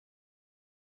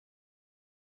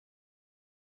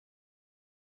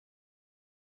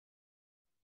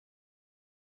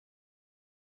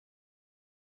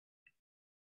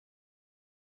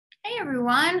Hey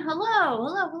everyone. Hello,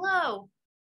 hello, hello.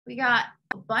 We got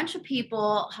a bunch of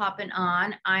people hopping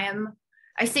on.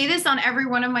 I say this on every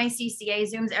one of my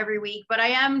CCA Zooms every week, but I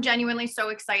am genuinely so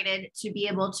excited to be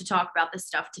able to talk about this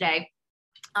stuff today.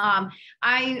 Um,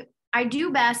 I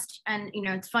do best, and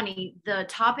it's funny, the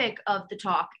topic of the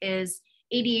talk is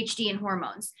ADHD and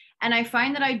hormones. And I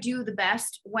find that I do the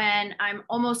best when I'm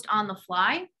almost on the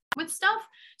fly with stuff.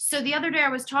 So the other day I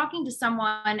was talking to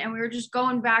someone and we were just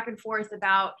going back and forth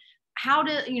about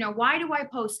why do I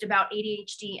post about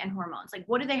ADHD and hormones? Like,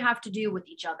 what do they have to do with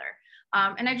each other?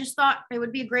 And I just thought it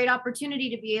would be a great opportunity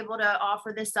to be able to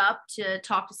offer this up to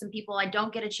talk to some people I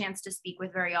don't get a chance to speak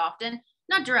with very often,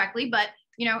 not directly, but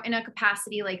in a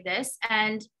capacity like this.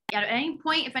 And at any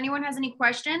point, if anyone has any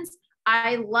questions,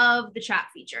 I love the chat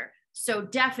feature. So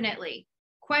definitely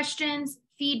questions,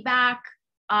 feedback.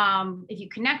 If you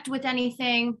connect with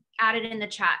anything, add it in the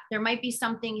chat. There might be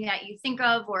something that you think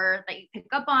of or that you pick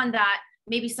up on that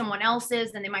maybe someone else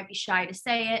is, and they might be shy to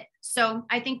say it. So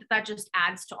I think that just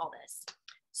adds to all this.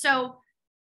 So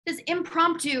this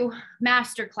impromptu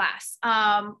masterclass,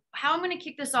 how I'm going to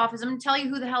kick this off is I'm going to tell you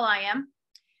who the hell I am.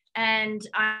 And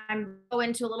I'm going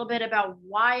into a little bit about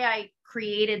why I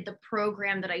created the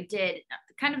program that I did,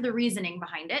 kind of the reasoning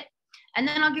behind it. And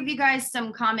then I'll give you guys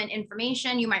some common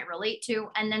information you might relate to,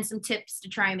 and then some tips to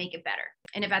try and make it better.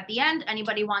 And if at the end,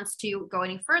 anybody wants to go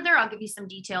any further, I'll give you some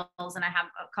details, and I have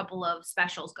a couple of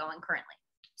specials going currently.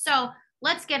 So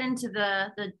let's get into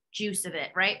the juice of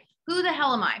it, right? Who the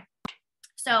hell am I?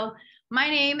 So my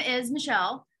name is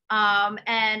Michelle,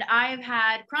 and I've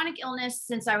had chronic illness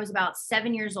since I was about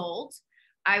 7 years old.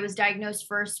 I was diagnosed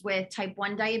first with type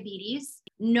 1 diabetes.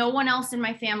 No one else in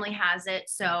my family has it,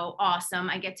 so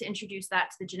awesome. I get to introduce that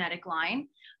to the genetic line.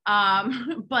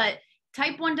 But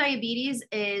type 1 diabetes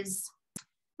is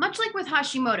much like with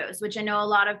Hashimoto's, which I know a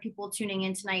lot of people tuning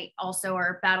in tonight also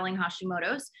are battling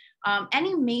Hashimoto's.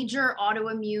 Any major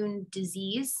autoimmune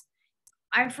disease,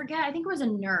 I forget, I think it was a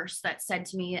nurse that said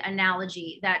to me,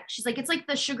 analogy that she's like, it's like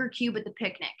the sugar cube at the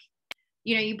picnic.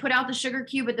 You put out the sugar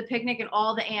cube at the picnic and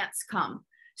all the ants come.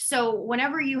 So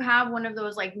whenever you have one of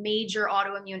those like major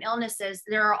autoimmune illnesses,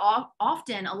 there are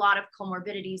often a lot of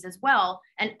comorbidities as well,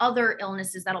 and other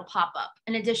illnesses that'll pop up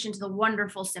in addition to the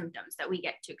wonderful symptoms that we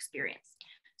get to experience.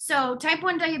 So type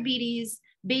 1 diabetes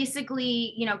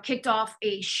basically, kicked off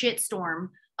a shitstorm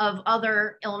of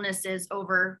other illnesses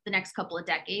over the next couple of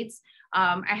decades.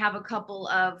 I have a couple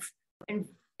of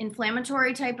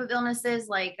inflammatory type of illnesses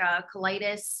like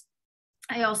colitis.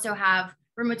 I also have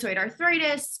rheumatoid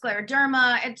arthritis,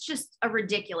 scleroderma. It's just a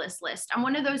ridiculous list. I'm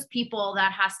one of those people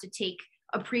that has to take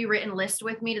a pre-written list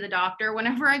with me to the doctor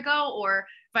whenever I go, or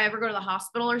if I ever go to the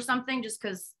hospital or something, just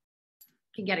because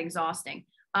it can get exhausting.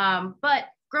 But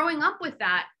growing up with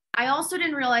that, I also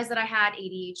didn't realize that I had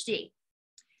ADHD.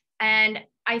 And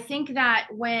I think that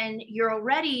when you're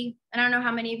already, and I don't know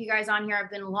how many of you guys on here have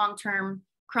been long-term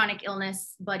chronic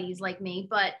illness buddies like me,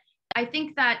 but I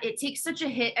think that it takes such a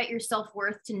hit at your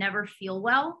self-worth to never feel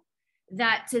well,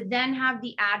 that to then have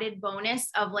the added bonus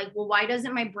of like, well, why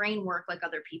doesn't my brain work like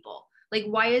other people? Like,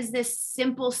 why is this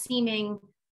simple seeming,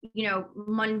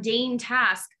 mundane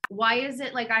task? Why is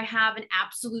it like I have an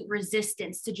absolute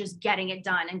resistance to just getting it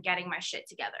done and getting my shit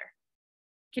together?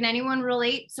 Can anyone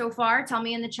relate so far? Tell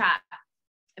me in the chat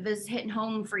if this is hitting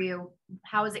home for you.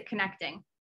 How is it connecting?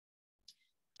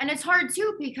 And it's hard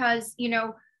too, because,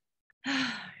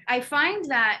 I find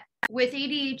that with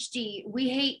ADHD, we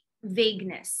hate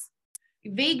vagueness.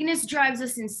 Vagueness drives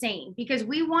us insane because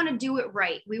we want to do it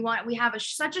right. We have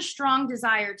such a strong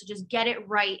desire to just get it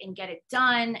right and get it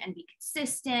done and be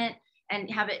consistent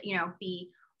and have it, be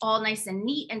all nice and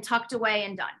neat and tucked away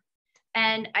and done.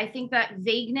 And I think that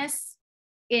vagueness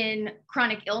in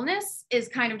chronic illness is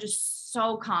kind of just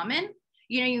so common.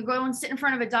 You go and sit in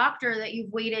front of a doctor that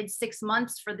you've waited 6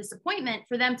 months for this appointment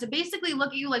for them to basically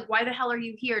look at you like, why the hell are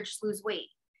you here? Just lose weight.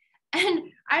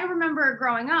 And I remember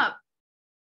growing up,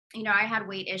 I had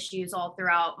weight issues all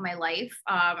throughout my life.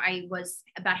 I was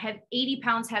about 80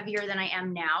 pounds heavier than I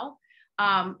am now.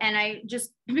 And I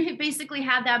just basically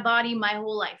had that body my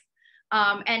whole life.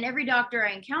 And every doctor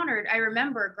I encountered, I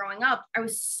remember growing up, I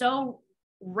was so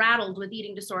rattled with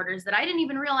eating disorders that I didn't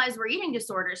even realize were eating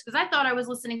disorders because I thought I was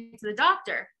listening to the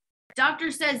doctor.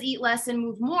 Doctor says eat less and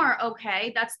move more.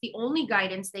 Okay, that's the only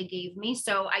guidance they gave me.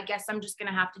 So I guess I'm just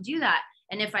going to have to do that.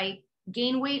 And if I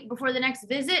gain weight before the next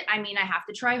visit, I have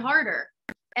to try harder.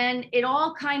 And it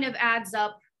all kind of adds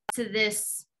up to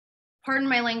this, pardon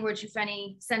my language if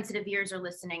any sensitive ears are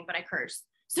listening, but I curse.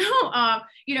 So,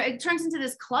 it turns into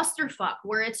this clusterfuck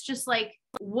where it's just like,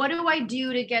 what do I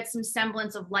do to get some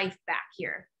semblance of life back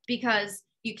here? Because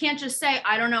you can't just say,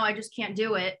 I don't know, I just can't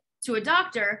do it. to a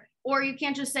doctor, or you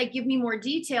can't just say, give me more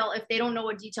detail if they don't know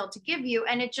what detail to give you.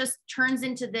 And it just turns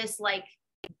into this like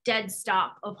dead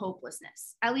stop of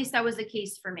hopelessness. At least that was the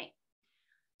case for me.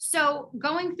 So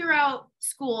going throughout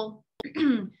school,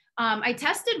 I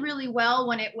tested really well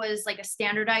when it was like a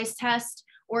standardized test,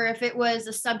 or if it was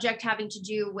a subject having to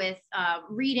do with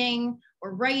reading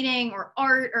or writing or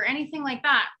art or anything like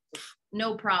that,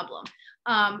 no problem.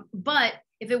 But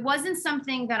if it wasn't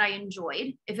something that I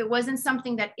enjoyed, if it wasn't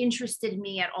something that interested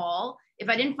me at all, if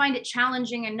I didn't find it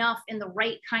challenging enough in the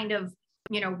right kind of,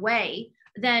 way,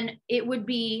 then it would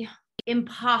be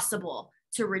impossible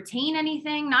to retain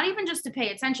anything, not even just to pay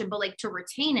attention, but like to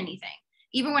retain anything.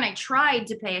 Even when I tried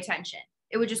to pay attention,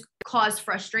 it would just cause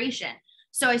frustration.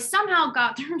 So I somehow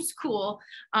got through school,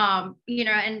 and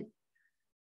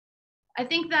I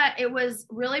think that it was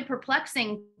really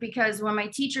perplexing because when my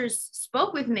teachers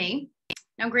spoke with me,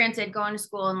 now granted, going to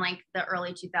school in like the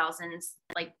early 2000s,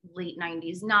 like late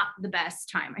 90s, not the best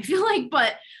time, I feel like,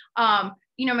 but,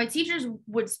 my teachers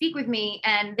would speak with me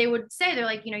and they would say, they're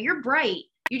like, you're bright.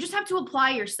 You just have to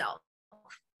apply yourself.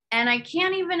 And I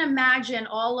can't even imagine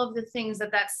all of the things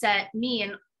that set me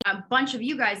and a bunch of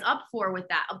you guys up for with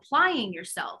that, applying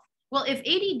yourself. Well, if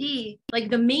ADD,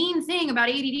 like the main thing about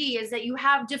ADD is that you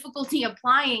have difficulty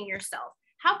applying yourself,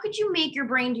 how could you make your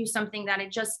brain do something that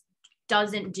it just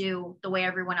doesn't do the way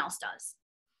everyone else does?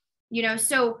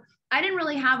 So I didn't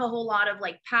really have a whole lot of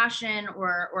like passion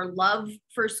or love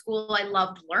for school. I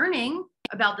loved learning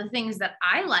about the things that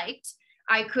I liked.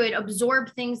 I could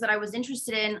absorb things that I was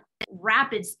interested in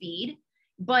rapid speed,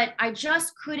 but I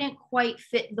just couldn't quite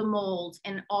fit the mold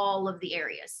in all of the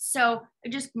areas. So I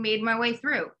just made my way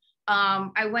through.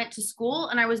 I went to school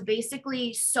and I was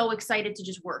basically so excited to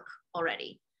just work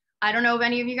already. I don't know if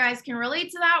any of you guys can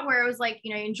relate to that, where it was like,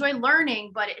 you enjoy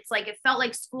learning, but it's like, it felt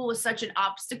like school was such an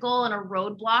obstacle and a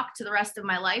roadblock to the rest of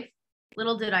my life.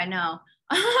 Little did I know,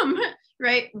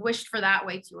 right? Wished for that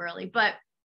way too early. But,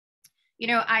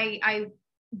 I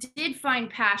did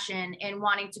find passion in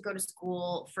wanting to go to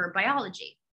school for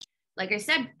biology. Like I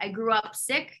said, I grew up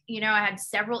sick. I had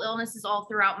several illnesses all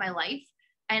throughout my life.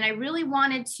 And I really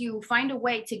wanted to find a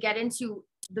way to get into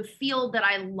the field that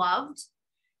I loved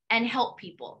and help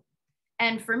people.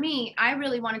 And for me, I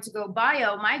really wanted to go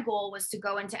bio. My goal was to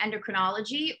go into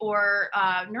endocrinology or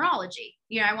neurology.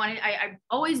 I've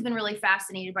always been really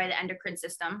fascinated by the endocrine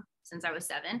system since I was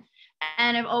 7.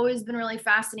 And I've always been really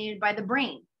fascinated by the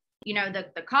brain,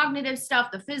 the cognitive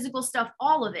stuff, the physical stuff,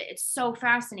 all of it. It's so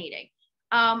fascinating.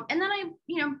 And then I,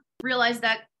 realized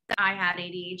that I had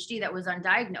ADHD that was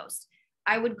undiagnosed.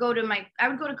 I would go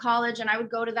to college and I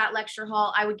would go to that lecture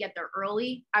hall. I would get there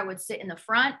early. I would sit in the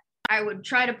front. I would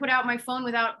try to put out my phone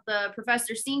without the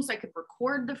professor seeing so I could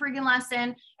record the friggin'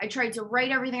 lesson. I tried to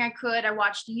write everything I could. I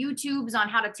watched YouTubes on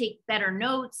how to take better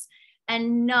notes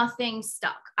and nothing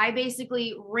stuck. I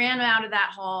basically ran out of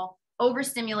that hall,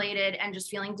 overstimulated and just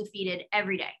feeling defeated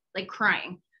every day, like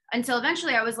crying, until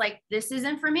eventually I was like, this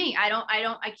isn't for me.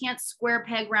 I can't square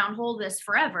peg round hole this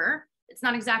forever. It's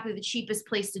not exactly the cheapest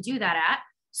place to do that at.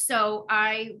 So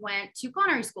I went to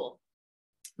culinary school.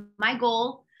 My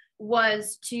goal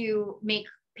was to make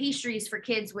pastries for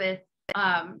kids with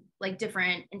like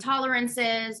different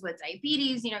intolerances, with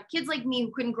diabetes, kids like me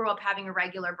who couldn't grow up having a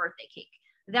regular birthday cake.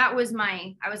 I was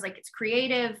like, it's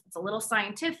creative, it's a little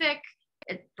scientific,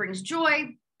 it brings joy,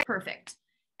 perfect.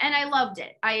 And I loved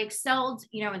it. I excelled,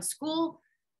 in school.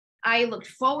 I looked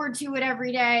forward to it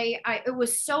every day. It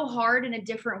was so hard in a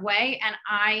different way. And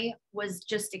I was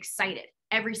just excited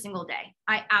every single day.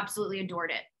 I absolutely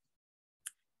adored it.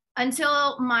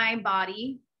 Until my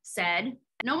body said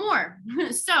no more.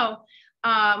 So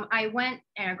I went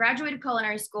and I graduated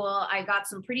culinary school. I got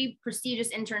some pretty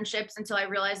prestigious internships until I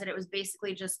realized that it was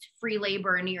basically just free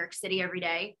labor in New York City every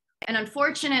day. And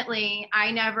unfortunately,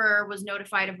 I never was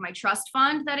notified of my trust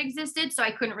fund that existed. So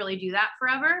I couldn't really do that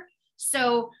forever.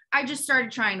 So I just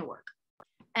started trying to work.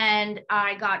 And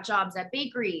I got jobs at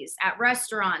bakeries, at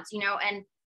restaurants, and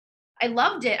I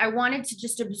loved it. I wanted to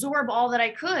just absorb all that I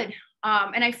could.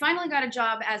 And I finally got a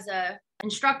job as a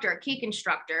cake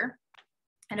instructor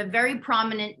at a very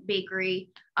prominent bakery,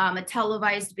 a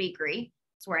televised bakery.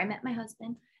 It's where I met my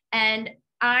husband. And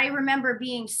I remember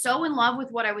being so in love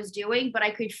with what I was doing, but I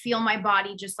could feel my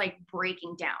body just like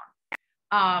breaking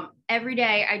down. Every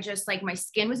day, I just like, my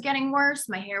skin was getting worse.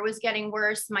 My hair was getting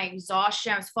worse. My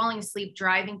exhaustion, I was falling asleep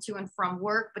driving to and from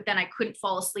work, but then I couldn't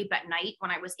fall asleep at night when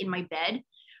I was in my bed.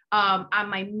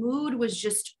 My mood was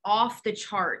just off the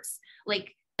charts.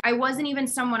 Like I wasn't even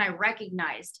someone I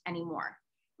recognized anymore.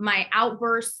 My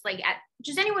outbursts, like at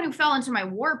just anyone who fell into my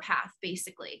war path,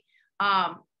 basically.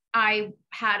 I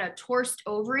had a torsed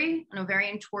ovary, an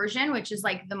ovarian torsion, which is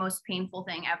like the most painful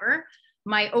thing ever.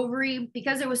 My ovary,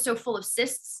 because it was so full of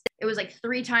cysts, it was like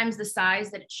 3 times the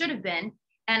size that it should have been.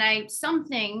 And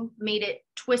something made it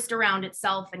twist around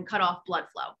itself and cut off blood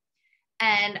flow.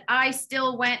 And I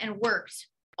still went and worked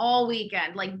all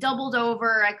weekend, like doubled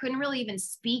over. I couldn't really even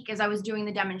speak as I was doing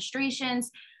the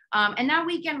demonstrations. And that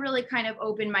weekend really kind of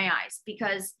opened my eyes,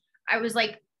 because I was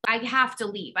like, I have to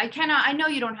leave. I know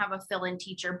you don't have a fill-in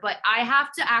teacher, but I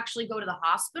have to actually go to the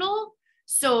hospital.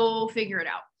 So figure it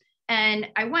out. And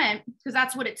I went, because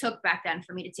that's what it took back then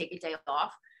for me to take a day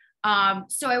off.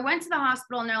 So I went to the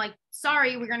hospital and they're like,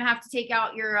 sorry, we're going to have to take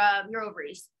out your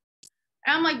ovaries.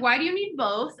 And I'm like, why do you need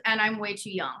both? And I'm way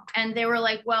too young. And they were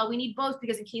like, well, we need both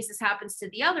because in case this happens to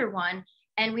the other one,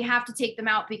 and we have to take them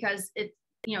out because it's,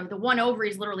 the one ovary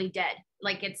is literally dead.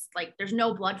 Like, it's like, there's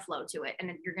no blood flow to it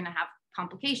and you're going to have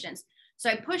complications. So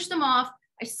I pushed them off.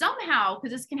 I somehow,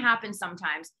 because this can happen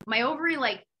sometimes, my ovary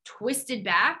like twisted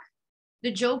back.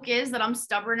 The joke is that I'm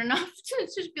stubborn enough to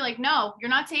just be like, no, you're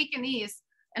not taking these.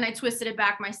 And I twisted it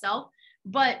back myself.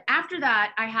 But after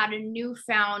that, I had a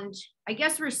newfound, I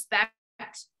guess, respect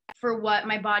for what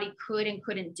my body could and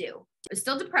couldn't do. I was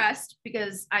still depressed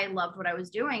because I loved what I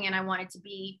was doing and I wanted to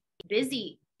be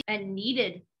busy and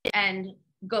needed and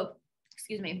go,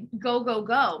 but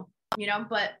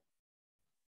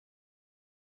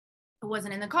it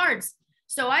wasn't in the cards.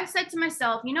 So I said to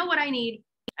myself, you know what I need?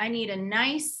 I need a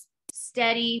nice,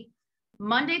 steady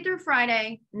Monday through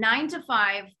Friday, 9 to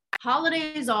 5,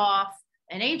 holidays off,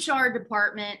 an HR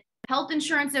department, health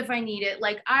insurance if I need it.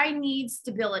 Like, I need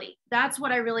stability. That's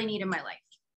what I really need in my life.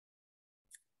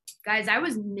 Guys, I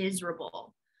was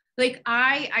miserable. Like,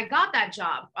 I got that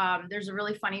job. There's a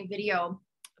really funny video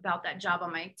about that job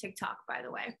on my TikTok, by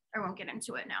the way. I won't get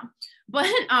into it now. But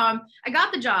I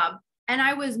got the job and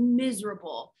I was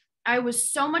miserable. I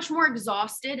was so much more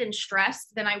exhausted and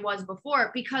stressed than I was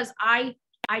before, because I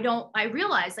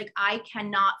realized, like, I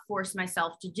cannot force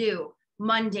myself to do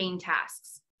mundane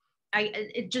tasks.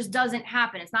 It just doesn't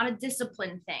happen. It's not a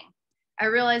discipline thing. I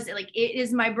realized that, like, it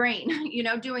is my brain,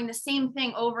 doing the same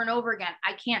thing over and over again.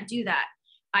 I can't do that.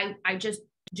 I just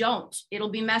don't. It'll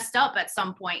be messed up at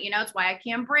some point. It's why I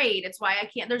can't braid. It's why I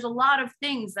can't. There's a lot of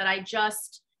things that I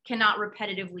just cannot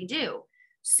repetitively do.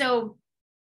 So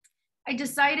I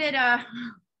decided,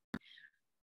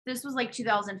 this was like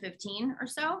 2015 or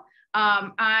so.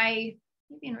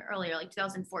 Maybe earlier, like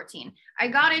 2014, I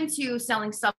got into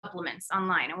selling supplements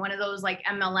online and one of those like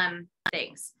MLM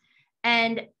things.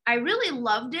 And I really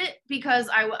loved it because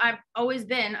I've always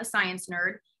been a science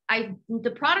nerd.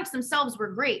 The products themselves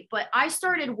were great, but I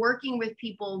started working with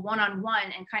people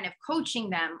one-on-one and kind of coaching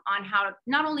them on how to,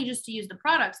 not only just to use the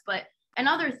products, but and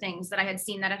other things that I had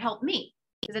seen that had helped me.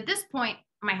 Because at this point,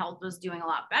 my health was doing a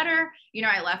lot better.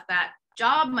 I left that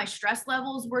job, my stress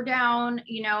levels were down,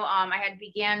 I had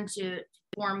began to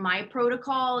form my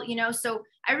protocol, so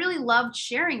I really loved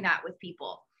sharing that with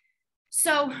people.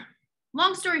 So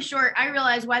long story short, I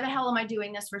realized, why the hell am I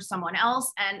doing this for someone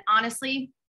else? And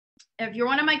honestly, if you're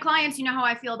one of my clients, you know how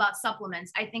I feel about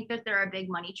supplements. I think that they're a big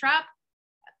money trap.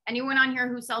 Anyone on here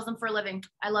who sells them for a living,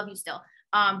 I love you still.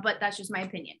 But that's just my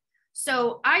opinion.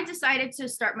 So I decided to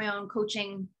start my own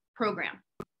coaching program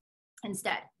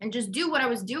instead and just do what I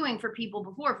was doing for people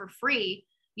before for free,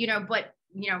 but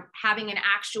having an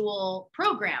actual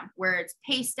program where it's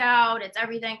paced out, it's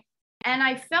everything. And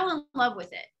I fell in love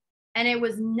with it. And it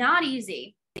was not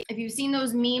easy. If you've seen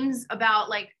those memes about,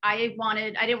 like, I didn't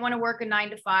want to work a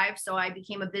 9 to 5. So I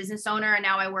became a business owner and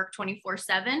now I work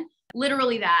 24/7.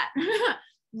 Literally that,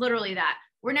 literally that.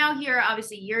 We're now here,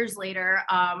 obviously, years later.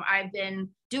 I've been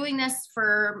doing this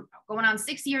for going on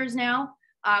 6 years now.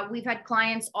 We've had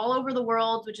clients all over the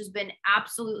world, which has been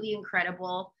absolutely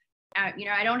incredible.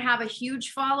 I don't have a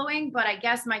huge following, but I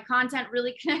guess my content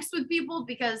really connects with people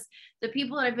because the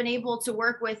people that I've been able to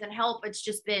work with and help,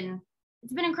 it's been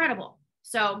incredible.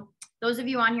 So those of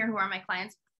you on here who are my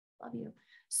clients, love you.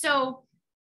 So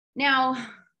now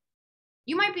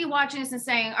you might be watching this and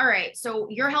saying, all right, so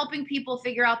you're helping people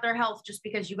figure out their health just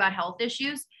because you got health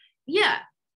issues. Yeah,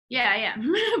 I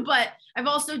am. But I've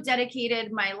also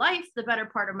dedicated my life, the better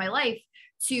part of my life,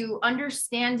 to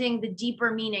understanding the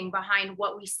deeper meaning behind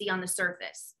what we see on the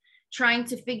surface, trying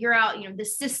to figure out, the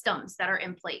systems that are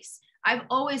in place. I've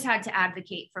always had to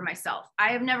advocate for myself. I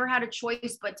have never had a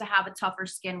choice but to have a tougher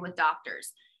skin with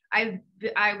doctors. I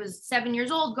was 7 years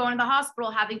old going to the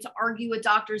hospital, having to argue with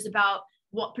doctors about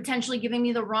what potentially giving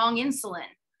me the wrong insulin,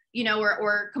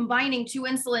 or combining 2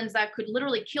 insulins that could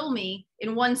literally kill me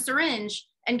in one syringe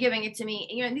and giving it to me.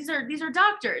 These are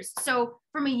doctors. So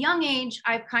from a young age,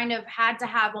 I've kind of had to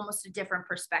have almost a different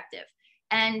perspective.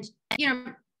 And, you know,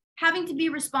 having to be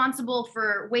responsible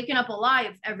for waking up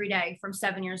alive every day from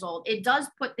 7 years old, it does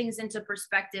put things into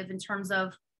perspective in terms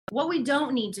of what we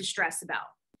don't need to stress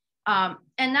about.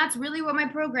 And that's really what my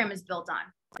program is built on.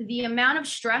 The amount of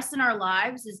stress in our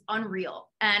lives is unreal.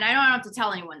 And I don't have to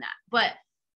tell anyone that, but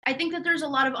I think that there's a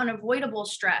lot of unavoidable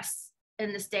stress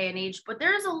in this day and age, but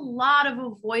there's a lot of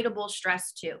avoidable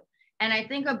stress too. And I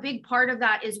think a big part of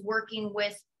that is working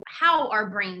with how our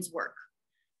brains work,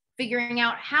 figuring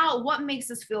out what makes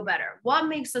us feel better, what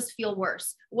makes us feel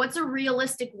worse, what's a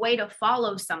realistic way to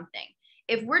follow something.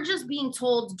 If we're just being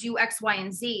told to do X, Y,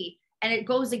 and Z, and it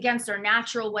goes against our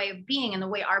natural way of being and the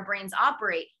way our brains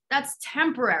operate, that's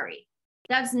temporary.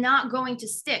 That's not going to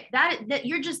stick. That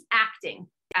you're just acting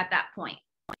at that point.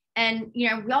 And, you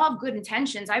know, we all have good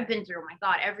intentions. I've been through, oh my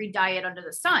God, every diet under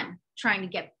the sun trying to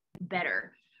get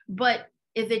better. But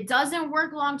if it doesn't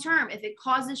work long-term, if it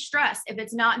causes stress, if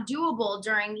it's not doable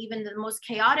during even the most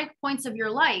chaotic points of your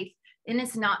life, then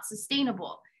it's not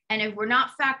sustainable. And if we're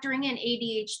not factoring in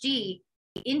ADHD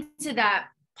into that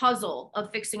puzzle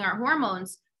of fixing our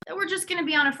hormones, then we're just going to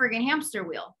be on a friggin' hamster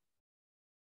wheel.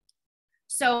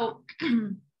 So,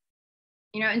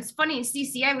 you know, it's funny,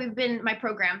 CCA, my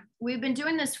program, we've been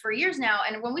doing this for years now.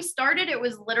 And when we started, it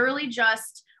was literally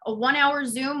just a 1 hour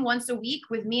Zoom once a week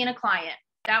with me and a client.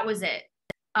 That was it.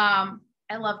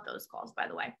 I love those calls, by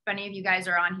the way, if any of you guys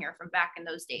are on here from back in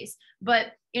those days.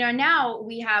 But, you know, now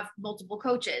we have multiple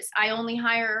coaches. I only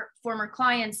hire former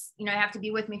clients, you know, have to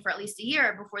be with me for at least a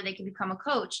year before they can become a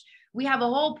coach. We have a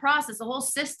whole process, a whole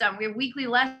system. We have weekly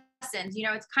lessons, you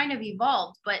know, it's kind of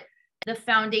evolved, but the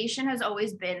foundation has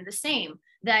always been the same,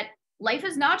 that life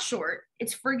is not short,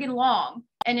 it's friggin' long.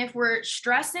 And if we're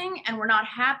stressing and we're not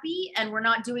happy and we're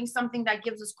not doing something that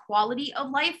gives us quality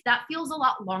of life, that feels a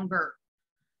lot longer.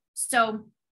 So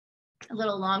a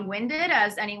little long-winded,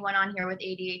 as anyone on here with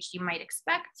ADHD might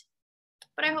expect,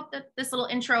 but I hope that this little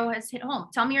intro has hit home.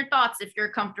 Tell me your thoughts if you're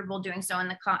comfortable doing so in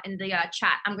the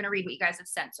chat. I'm going to read what you guys have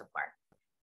sent so far.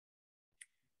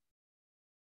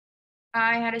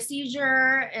 I had a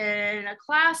seizure in a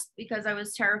class because I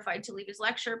was terrified to leave his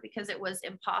lecture because it was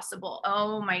impossible.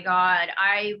 Oh my God.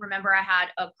 I remember I had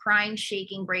a crying,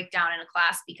 shaking breakdown in a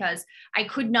class because I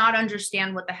could not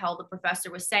understand what the hell the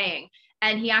professor was saying.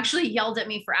 And he actually yelled at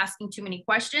me for asking too many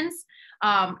questions.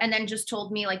 And then just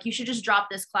told me, like, you should just drop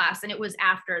this class. And it was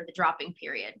after the dropping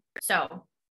period. So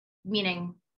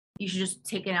meaning you should just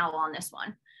take an L on this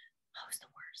one. Oh, it's the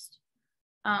worst.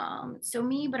 So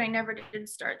me, but I never did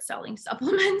start selling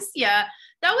supplements. Yeah,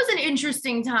 that was an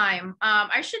interesting time.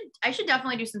 I should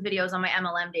definitely do some videos on my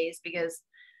MLM days because,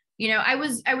 you know, I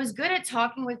was good at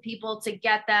talking with people to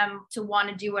get them to want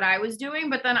to do what I was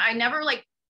doing, but then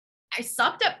I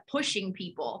sucked at pushing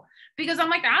people because I'm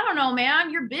like, I don't know, man,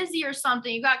 you're busy or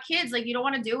something. You got kids, like, you don't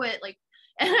want to do it. Like,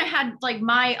 and I had like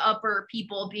my upper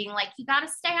people being like, you got to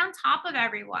stay on top of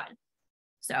everyone.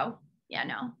 So yeah,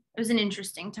 no, it was an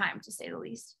interesting time to say the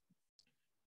least.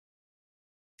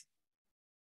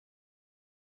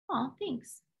 Oh,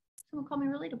 thanks. Someone called me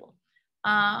relatable.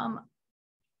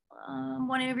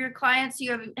 One of your clients,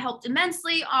 you have helped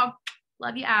immensely. Oh,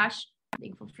 love you, Ash.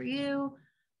 Thankful for you.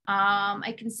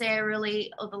 I can say I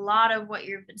relate with a lot of what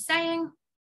you've been saying.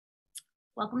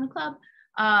 Welcome to the club.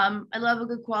 I love a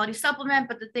good quality supplement,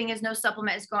 but the thing is, no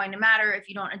supplement is going to matter if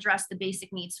you don't address the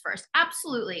basic needs first.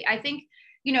 Absolutely. I think,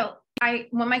 you know,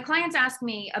 when my clients ask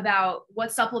me about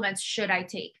what supplements should I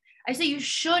take, I say you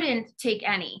shouldn't take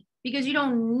any because you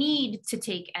don't need to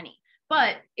take any.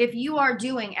 But if you are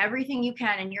doing everything you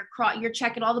can and you're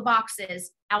checking all the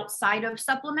boxes outside of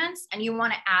supplements and you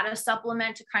want to add a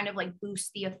supplement to kind of like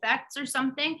boost the effects or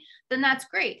something, then that's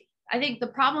great. I think the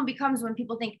problem becomes when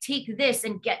people think take this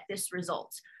and get this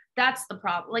result. That's the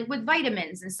problem. Like with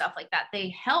vitamins and stuff like that,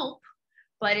 they help,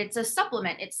 but it's a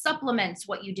supplement. It supplements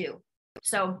what you do.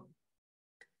 So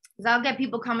I'll get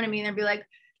people coming to me and they'll be like,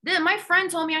 my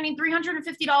friend told me I need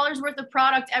 $350 worth of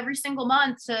product every single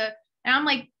month and I'm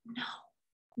like,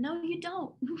 no, you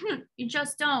don't. You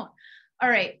just don't. All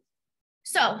right.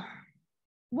 So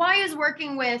why is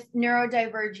working with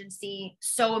neurodivergency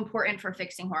so important for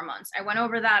fixing hormones? I went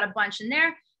over that a bunch in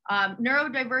there.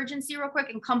 Neurodivergency, real quick,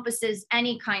 encompasses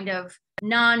any kind of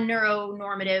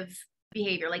non-neuronormative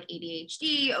behavior like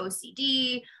ADHD,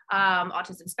 OCD,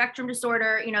 autism spectrum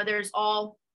disorder. You know, there's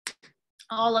all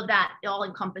of that. It all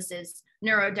encompasses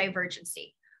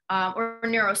neurodivergency or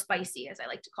neurospicy, as I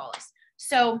like to call us.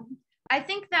 So I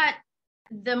think that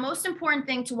the most important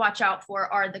thing to watch out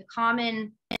for are the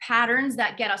common patterns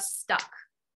that get us stuck.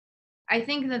 I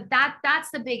think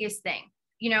that's the biggest thing.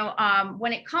 You know,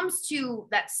 when it comes to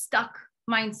that stuck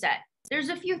mindset, there's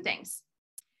a few things.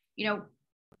 You know,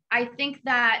 I think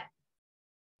that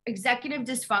executive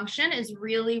dysfunction is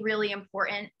really, really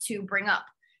important to bring up.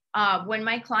 When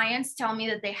my clients tell me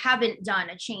that they haven't done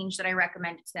a change that I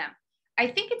recommended to them, I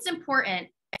think it's important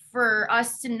for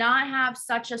us to not have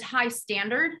such a high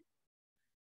standard,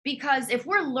 because if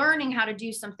we're learning how to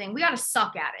do something, we got to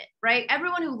suck at it, right?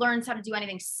 Everyone who learns how to do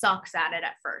anything sucks at it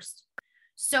at first.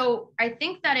 So I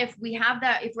think that if we have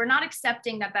that, if we're not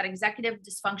accepting that that executive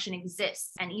dysfunction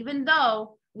exists, and even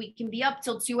though we can be up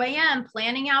till 2 a.m.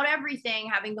 planning out everything,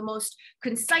 having the most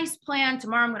concise plan,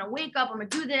 tomorrow I'm going to wake up, I'm going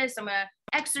to do this, I'm going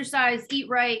to exercise, eat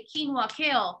right, quinoa,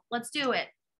 kale, let's do it.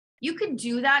 You could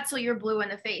do that till you're blue in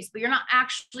the face, but you're not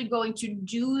actually going to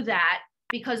do that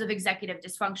because of executive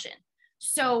dysfunction.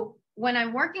 So when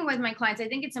I'm working with my clients, I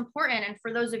think it's important. And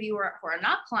for those of you who are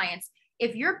not clients,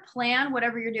 if your plan,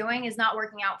 whatever you're doing, is not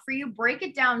working out for you, break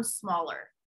it down smaller.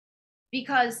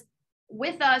 Because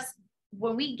with us,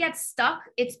 when we get stuck,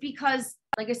 it's because,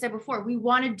 like I said before, we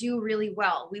want to do really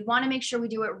well. We want to make sure we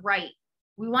do it right.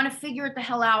 We want to figure it the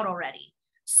hell out already.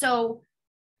 So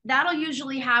that'll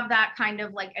usually have that kind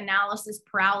of like analysis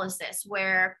paralysis,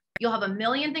 where you'll have a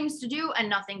million things to do and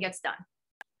nothing gets done.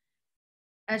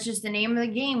 That's just the name of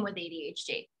the game with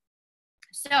ADHD.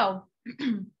 So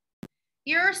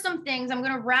here are some things. I'm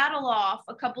going to rattle off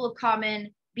a couple of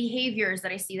common behaviors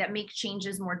that I see that make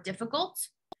changes more difficult.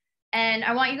 And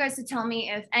I want you guys to tell me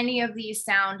if any of these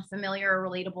sound familiar or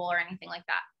relatable or anything like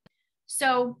that.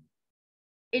 So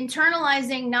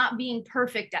internalizing not being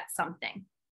perfect at something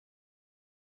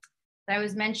that I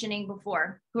was mentioning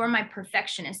before. Who are my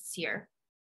perfectionists here?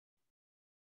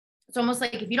 It's almost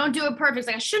like if you don't do it perfect, it's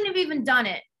like I shouldn't have even done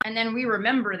it. And then we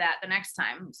remember that the next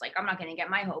time. It's like, I'm not going to get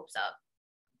my hopes up.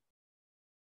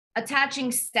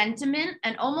 Attaching sentiment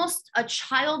and almost a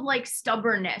childlike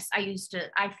stubbornness. I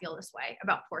feel this way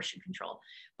about portion control,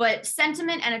 but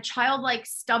sentiment and a childlike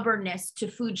stubbornness to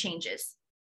food changes.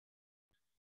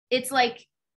 It's like,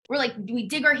 we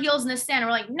dig our heels in the sand.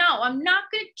 We're like, no, I'm not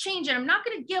going to change it. I'm not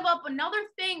going to give up another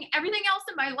thing. Everything else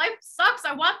in my life sucks.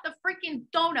 I want the freaking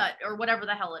donut or whatever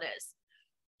the hell it is.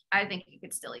 I think you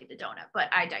could still eat the donut, but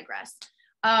I digress.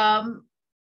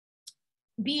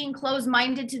 Being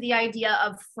closed-minded to the idea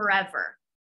of forever.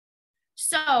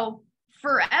 So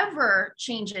forever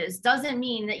changes doesn't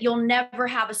mean that you'll never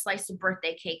have a slice of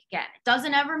birthday cake again. It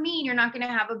doesn't ever mean you're not going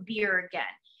to have a beer again.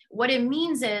 What it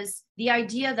means is the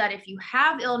idea that if you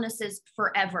have illnesses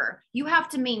forever, you have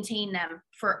to maintain them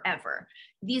forever.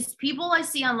 These people I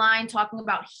see online talking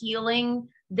about healing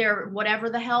their whatever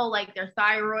the hell, like their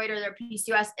thyroid or their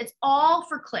PCOS, it's all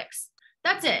for clicks.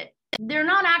 That's it. They're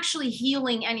not actually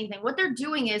healing anything. What they're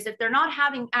doing is, if they're not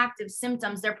having active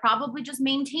symptoms, they're probably just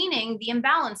maintaining the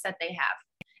imbalance that they have.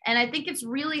 And I think it's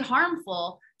really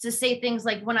harmful to say things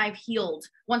like, once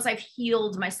I've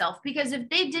healed myself, because if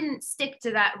they didn't stick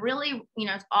to that really,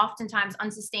 oftentimes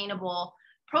unsustainable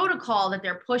protocol that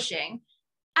they're pushing,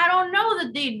 I don't know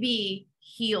that they'd be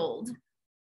healed,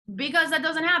 because that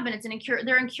doesn't happen.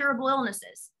 They're incurable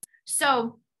illnesses.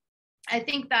 So I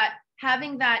think that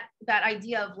having that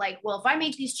idea of like, well, if I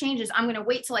make these changes, I'm going to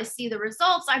wait till I see the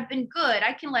results. I've been good.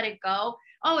 I can let it go.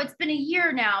 Oh, it's been a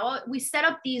year now. We set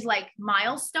up these like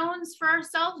milestones for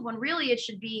ourselves, when really it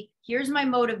should be, here's my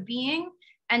mode of being,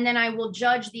 and then I will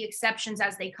judge the exceptions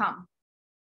as they come.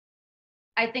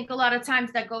 I think a lot of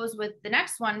times that goes with the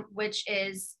next one, which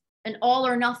is an all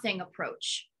or nothing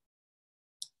approach.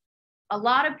 A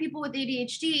lot of people with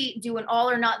ADHD do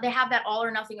they have that all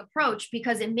or nothing approach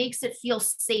because it makes it feel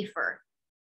safer.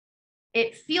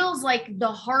 It feels like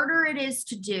the harder it is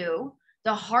to do,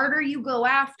 the harder you go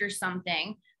after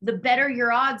something, the better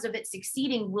your odds of it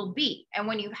succeeding will be. And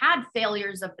when you've had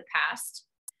failures of the past,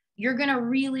 you're going to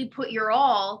really put your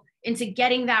all into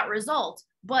getting that result.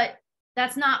 But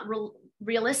that's not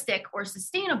realistic or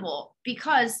sustainable,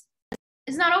 because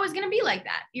it's not always going to be like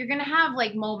that. You're going to have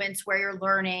like moments where you're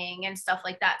learning and stuff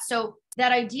like that. So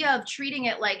that idea of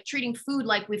treating food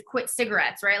like we've quit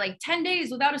cigarettes, right? Like 10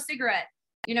 days without a cigarette,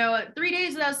 3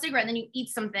 days without a cigarette, and then you eat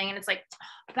something and it's like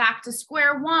back to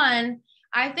square one.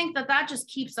 I think that just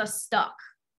keeps us stuck.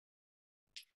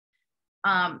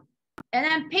 And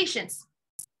then patience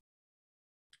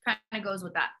kind of goes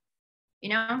with that.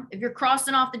 If you're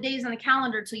crossing off the days on the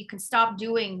calendar till you can stop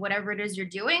doing whatever it is you're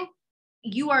doing,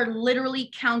 you are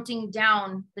literally counting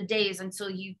down the days until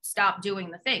you stop doing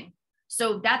the thing.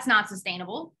 So that's not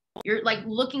sustainable. You're like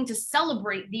looking to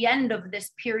celebrate the end of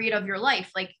this period of your life.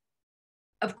 Like,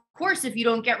 of course, if you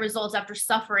don't get results after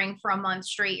suffering for a month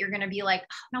straight, you're going to be like,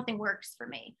 oh, nothing works for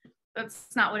me.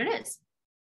 That's not what it is.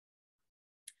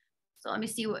 So let me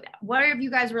see what have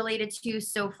you guys related to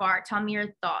so far? Tell me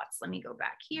your thoughts. Let me go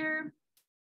back here.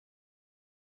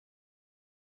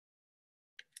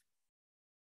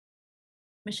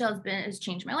 Michelle has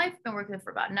changed my life. Been working with her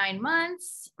for about 9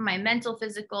 months. My mental,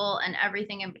 physical, and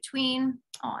everything in between.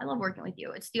 Oh, I love working with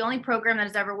you. It's the only program that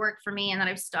has ever worked for me and that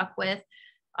I've stuck with.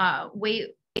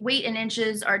 Weight and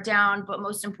inches are down, but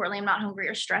most importantly, I'm not hungry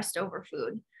or stressed over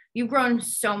food. You've grown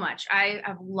so much. I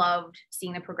have loved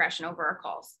seeing the progression over our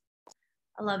calls.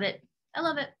 I love it. I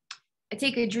love it. I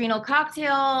take adrenal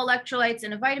cocktail, electrolytes,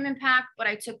 and a vitamin pack, but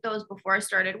I took those before I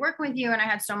started working with you, and I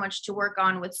had so much to work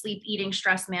on with sleep, eating,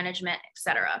 stress management,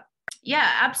 etc. Yeah,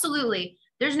 absolutely.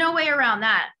 There's no way around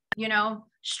that. You know,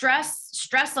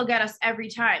 stress will get us every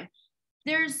time.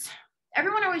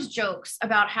 Everyone always jokes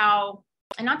about how,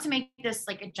 and not to make this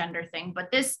like a gender thing, but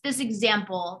this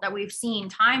example that we've seen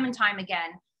time and time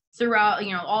again throughout,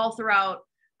 you know, all throughout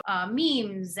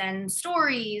memes and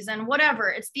stories and whatever.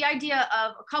 It's the idea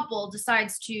of a couple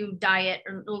decides to diet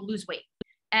or lose weight.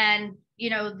 And, you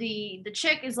know, the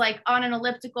chick is like on an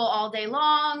elliptical all day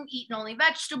long, eating only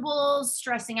vegetables,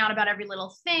 stressing out about every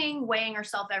little thing, weighing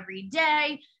herself every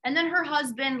day. And then her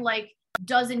husband like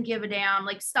doesn't give a damn,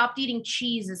 like stopped eating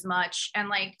cheese as much and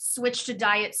like switched to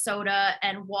diet soda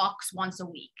and walks once a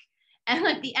week. And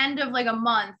at the end of like a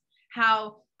month,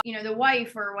 how, you know, the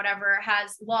wife or whatever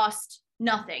has lost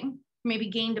nothing, maybe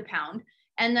gained a pound.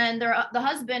 And then the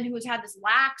husband, who has had this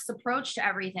lax approach to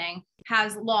everything,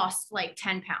 has lost like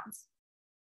 10 pounds.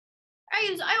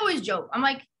 I always joke. I'm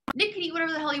like, Nick can eat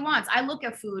whatever the hell he wants. I look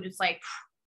at food. It's like,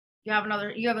 you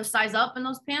have a size up in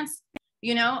those pants,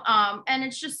 you know? And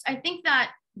it's just, I think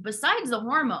that besides the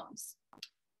hormones,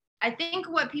 I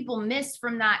think what people miss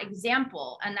from that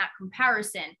example and that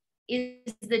comparison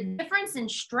is the difference in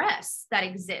stress that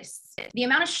exists. The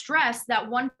amount of stress that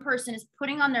one person is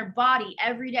putting on their body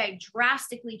every day,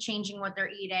 drastically changing what they're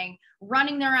eating,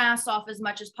 running their ass off as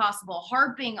much as possible,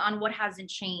 harping on what hasn't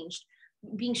changed,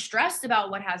 being stressed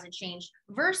about what hasn't changed,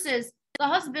 versus the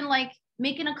husband like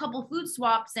making a couple food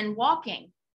swaps and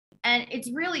walking. And it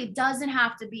really doesn't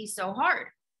have to be so hard.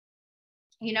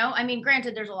 You know, I mean,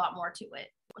 granted, there's a lot more to it,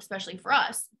 especially for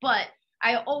us, but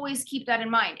I always keep that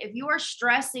in mind. If you are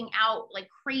stressing out like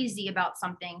crazy about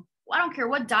something, well, I don't care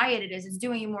what diet it is, it's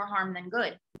doing you more harm than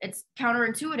good. It's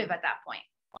counterintuitive at that point.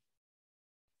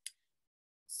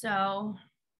 So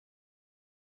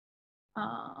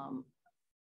the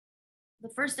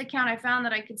first account I found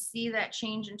that I could see that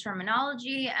change in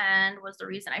terminology and was the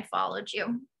reason I followed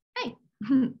you. Hey,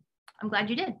 I'm glad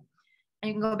you did. And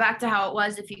you can go back to how it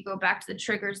was if you go back to the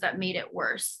triggers that made it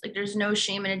worse. Like there's no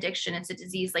shame in addiction. It's a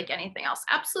disease like anything else.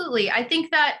 Absolutely. I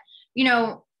think that, you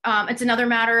know, it's another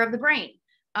matter of the brain.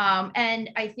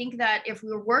 And I think that if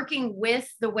we're working with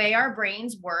the way our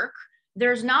brains work,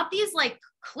 there's not these like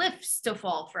cliffs to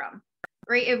fall from,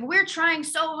 right? If we're trying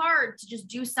so hard to just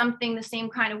do something the same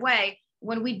kind of way,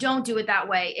 when we don't do it that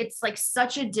way, it's like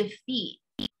such a defeat.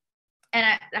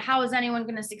 And how is anyone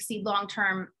going to succeed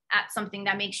long-term at something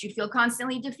that makes you feel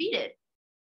constantly defeated?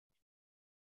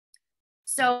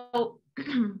 So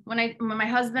when my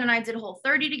husband and I did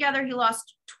Whole30 together, he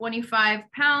lost 25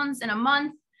 pounds in a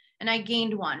month and I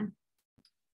gained 1.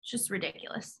 It's just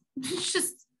ridiculous. It's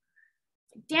just,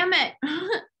 damn it.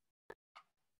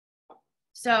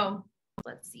 So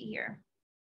let's see here.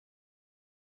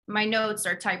 My notes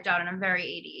are typed out in a very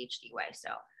ADHD way, so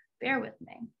bear with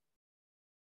me.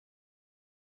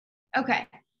 Okay,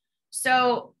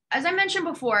 so as I mentioned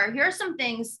before, here are some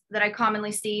things that I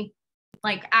commonly see,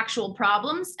 like actual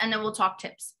problems, and then we'll talk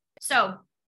tips. So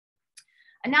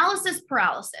analysis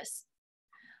paralysis.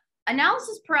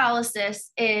 Analysis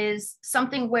paralysis is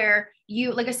something where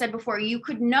you, like I said before, you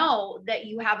could know that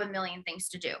you have a million things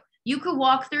to do. You could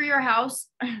walk through your house.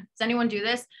 Does anyone do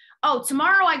this? Oh,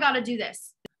 tomorrow I got to do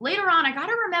this. Later on, I got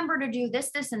to remember to do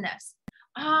this, this, and this.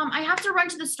 I have to run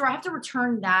to the store. I have to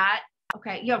return that.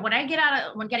 Okay, yeah, when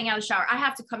getting out of the shower, I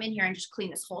have to come in here and just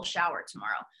clean this whole shower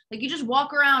tomorrow. Like you just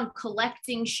walk around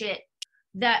collecting shit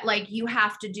that like you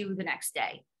have to do the next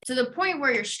day, to the point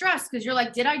where you're stressed because you're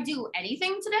like, did I do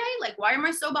anything today? Like, why am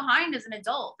I so behind as an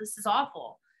adult? This is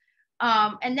awful.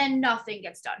 And then nothing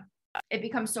gets done. It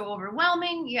becomes so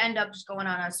overwhelming. You end up just going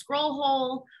on a scroll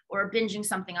hole or binging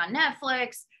something on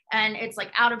Netflix, and it's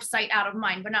like out of sight, out of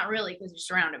mind, but not really because you're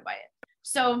surrounded by it.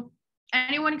 So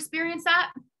anyone experience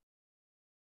that?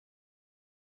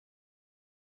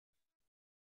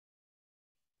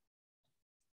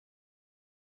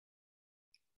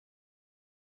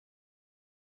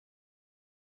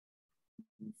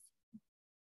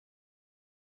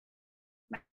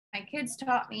 My kids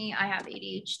taught me I have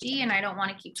ADHD and I don't want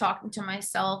to keep talking to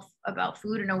myself about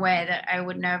food in a way that I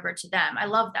would never to them. I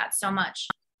love that so much.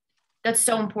 That's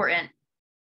so important.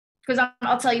 Because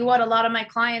I'll tell you what, a lot of my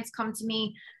clients come to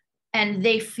me and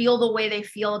they feel the way they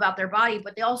feel about their body,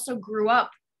 but they also grew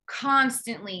up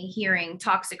constantly hearing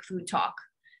toxic food talk,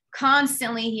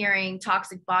 constantly hearing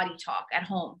toxic body talk at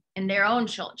home in their own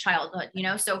childhood, you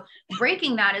know? So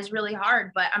breaking that is really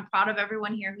hard, but I'm proud of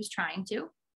everyone here who's trying to.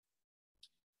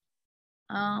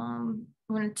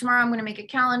 Tomorrow I'm going to make a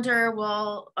calendar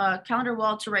wall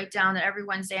to write down that every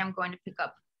Wednesday I'm going to pick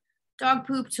up dog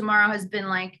poop. Tomorrow has been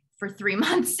like for 3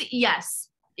 months. Yes,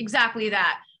 exactly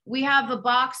that. We have a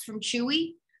box from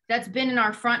Chewy that's been in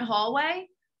our front hallway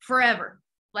forever.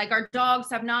 Like our dogs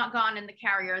have not gone in the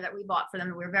carrier that we bought for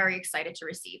them. We're very excited to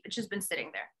receive. It's just been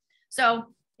sitting there. So,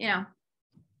 you know,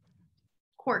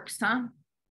 quirks, huh?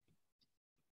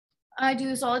 I do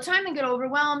this all the time and get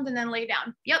overwhelmed and then lay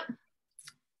down. Yep.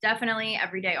 Definitely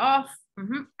every day off.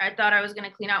 I thought I was going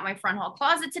to clean out my front hall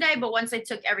closet today, but once I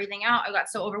took everything out, I got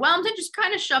so overwhelmed and just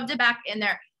kind of shoved it back in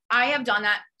there. I have done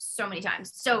that so many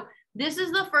times. So this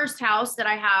is the first house that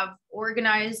I have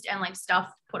organized and like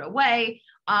stuff put away.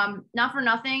 Not for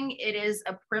nothing. It is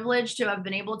a privilege to have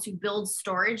been able to build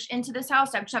storage into this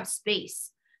house. I just have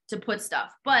space to put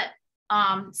stuff, but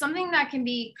something that can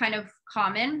be kind of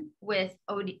common with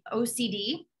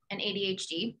OCD and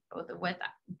ADHD,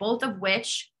 both of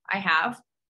which I have.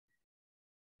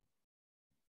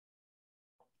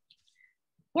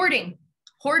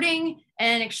 Hoarding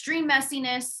and extreme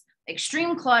messiness,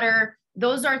 extreme clutter.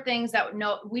 Those are things that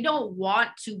we don't want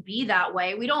to be that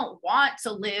way. We don't want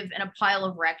to live in a pile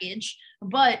of wreckage,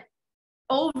 but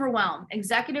overwhelm,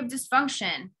 executive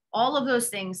dysfunction, all of those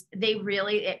things,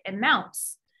 it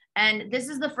mounts. And this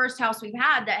is the first house we've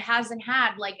had that hasn't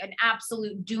had like an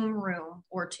absolute doom room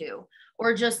or two,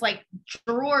 or just like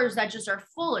drawers that just are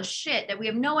full of shit that we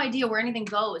have no idea where anything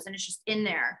goes. And it's just in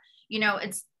there, you know,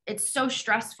 it's so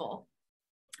stressful.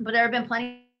 But there have been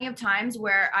plenty of times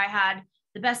where I had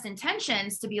the best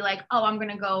intentions to be like, oh, I'm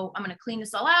going to clean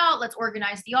this all out. Let's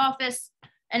organize the office.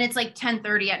 And it's like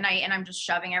 10:30 at night and I'm just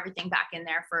shoving everything back in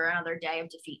there for another day of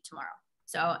defeat tomorrow.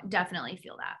 So definitely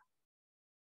feel that.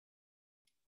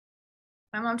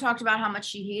 My mom talked about how much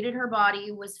she hated her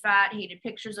body, was fat, hated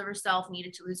pictures of herself,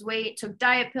 needed to lose weight, took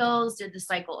diet pills, did the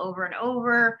cycle over and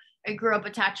over. I grew up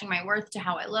attaching my worth to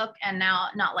how I look, and now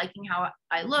not liking how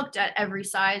I looked at every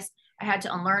size. I had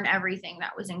to unlearn everything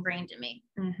that was ingrained in me.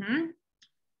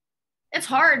 It's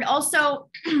hard. Also,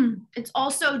 it's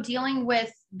also dealing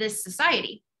with this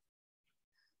society.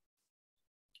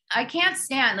 I can't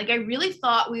stand, like, I really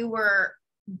thought we were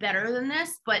better than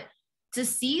this, but to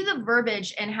see the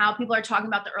verbiage and how people are talking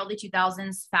about the early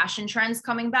 2000s fashion trends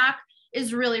coming back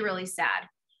is really, really sad.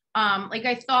 Like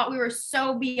I thought we were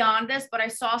so beyond this, but I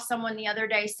saw someone the other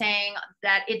day saying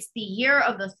that it's the year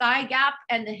of the thigh gap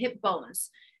and the hip bones.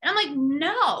 And I'm like,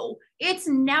 no, it's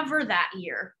never that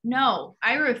year. No,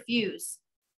 I refuse.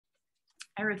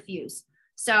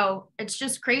 So it's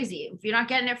just crazy. If you're not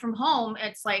getting it from home,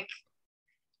 it's like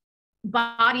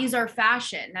bodies are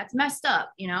fashion. That's messed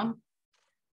up, you know?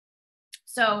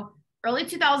 So early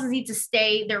 2000s need to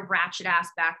stay their ratchet ass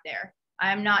back there.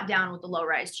 I'm not down with the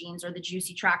low-rise jeans or the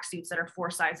juicy tracksuits that are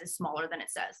 4 sizes smaller than it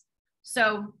says.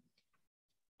 So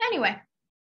anyway,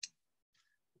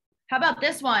 how about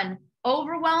this one?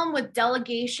 Overwhelm with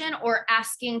delegation or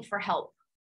asking for help.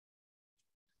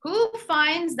 Who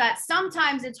finds that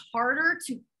sometimes it's harder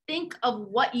to think of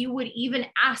what you would even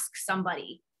ask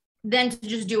somebody than to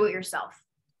just do it yourself?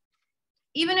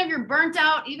 Even if you're burnt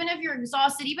out, even if you're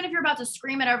exhausted, even if you're about to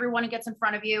scream at everyone who gets in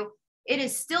front of you, it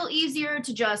is still easier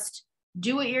to just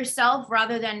do it yourself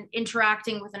rather than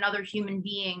interacting with another human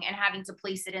being and having to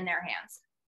place it in their hands.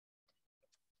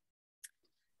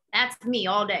 That's me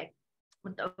all day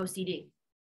with the OCD,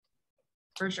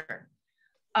 for sure.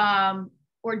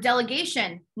 Or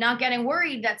delegation, not getting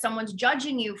worried that someone's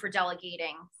judging you for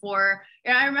delegating.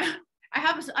 I remember I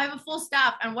have a full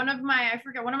staff, and one of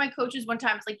my coaches one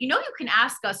time was like, you can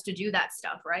ask us to do that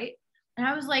stuff, right? And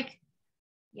I was like,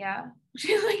 yeah.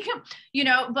 She's like,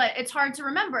 but it's hard to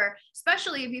remember,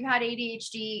 especially if you've had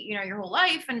ADHD, your whole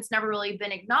life and it's never really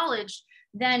been acknowledged,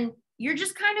 then you're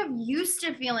just kind of used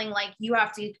to feeling like you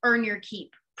have to earn your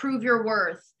keep, prove your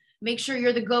worth, make sure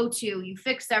you're the go-to, you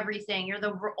fix everything, you're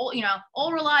the,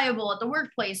 all reliable at the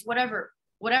workplace, whatever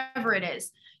it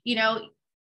is,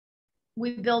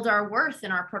 we build our worth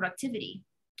in our productivity,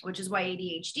 which is why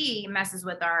ADHD messes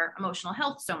with our emotional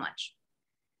health so much.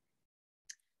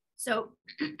 So,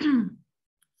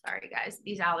 sorry guys,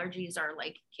 these allergies are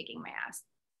like kicking my ass.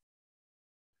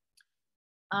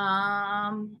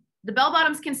 The bell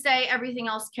bottoms can stay, everything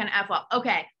else can F up.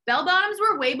 Okay, bell bottoms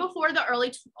were way before the early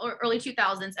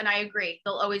 2000s, and I agree,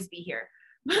 they'll always be here.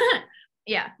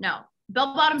 Yeah, no,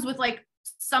 bell bottoms with like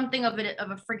something of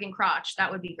a freaking crotch, that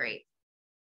would be great.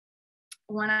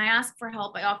 when I ask for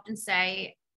help, I often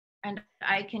say, and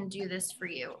I can do this for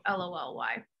you,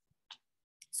 LOLY.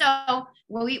 So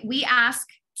when we ask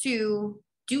to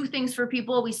do things for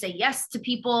people, we say yes to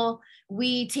people,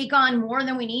 we take on more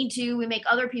than we need to, we make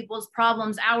other people's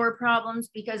problems our problems,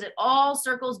 because it all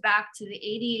circles back to the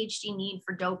ADHD need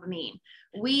for dopamine.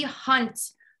 We hunt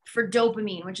for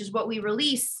dopamine, which is what we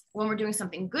release when we're doing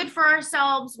something good for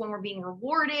ourselves, when we're being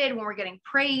rewarded, when we're getting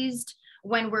praised,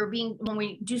 when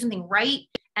we do something right.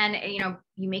 And,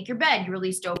 you make your bed, you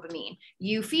release dopamine,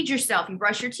 you feed yourself, you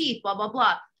brush your teeth, blah, blah,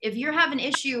 blah. If you have an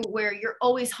issue where you're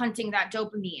always hunting that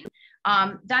dopamine,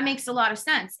 that makes a lot of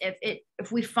sense.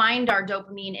 If we find our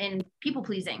dopamine in people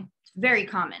pleasing, it's very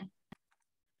common.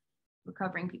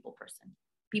 Recovering people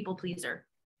pleaser.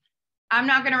 I'm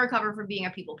not going to recover from being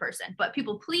a people person, but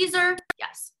people pleaser,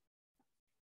 yes.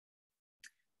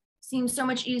 Seems so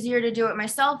much easier to do it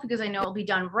myself because I know it'll be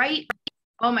done right.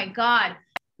 Oh my God.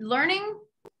 Learning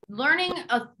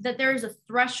that there's a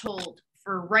threshold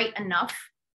for right enough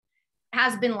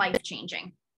has been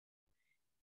life-changing.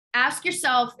 Ask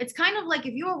yourself, it's kind of like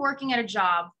if you were working at a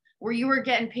job where you were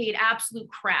getting paid absolute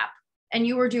crap and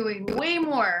you were doing way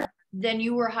more than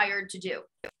you were hired to do,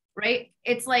 right?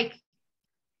 It's like,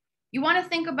 you want to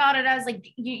think about it as like,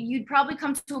 you'd probably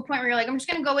come to a point where you're like, I'm just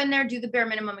going to go in there, do the bare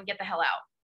minimum and get the hell out.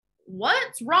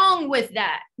 What's wrong with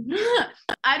that?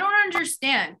 I don't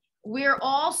understand. We're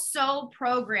all so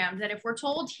programmed that if we're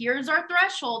told here's our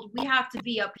threshold, we have to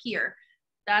be up here.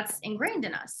 That's ingrained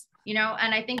in us,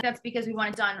 and I think that's because we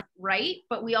want it done right,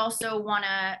 but we also want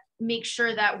to make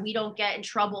sure that we don't get in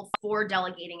trouble for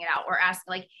delegating it out or ask,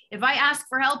 like, if I ask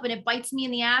for help and it bites me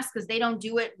in the ass because they don't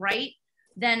do it right,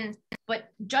 then, but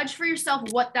judge for yourself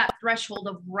what that threshold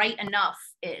of right enough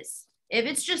is. If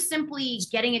it's just simply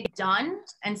getting it done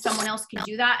and someone else can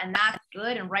do that and that's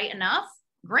good and right enough,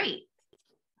 great.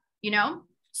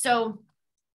 So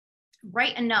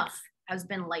right enough has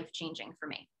been life-changing for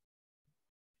me.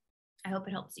 I hope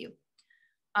it helps you.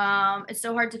 It's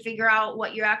so hard to figure out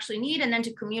what you actually need and then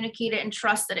to communicate it and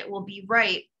trust that it will be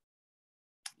right.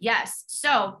 Yes.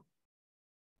 So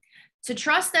to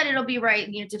trust that it'll be right,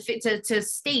 to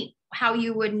state how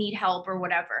you would need help or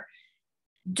whatever.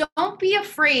 Don't be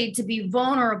afraid to be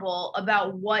vulnerable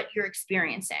about what you're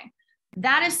experiencing.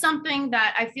 That is something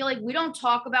that I feel like we don't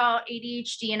talk about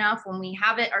ADHD enough when we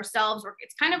have it ourselves, or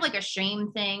it's kind of like a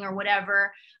shame thing or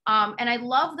whatever. And I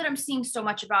love that I'm seeing so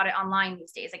much about it online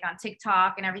these days, like on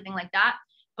TikTok and everything like that.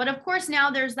 But of course,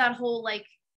 now there's that whole, like,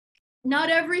 not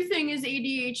everything is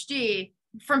ADHD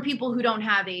from people who don't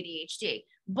have ADHD.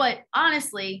 But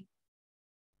honestly,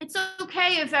 it's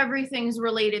okay if everything's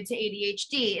related to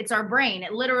ADHD. It's our brain.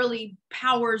 It literally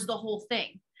powers the whole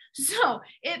thing. So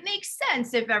it makes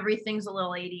sense if everything's a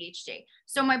little ADHD.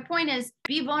 So my point is,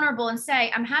 be vulnerable and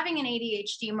say, I'm having an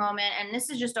ADHD moment and this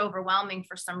is just overwhelming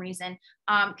for some reason.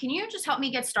 Can you just help me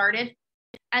get started?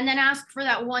 And then ask for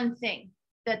that one thing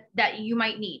that you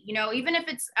might need. Even if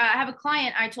it's, I have a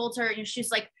client, I told her, and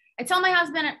she's like, I tell my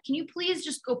husband, can you please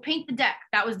just go paint the deck?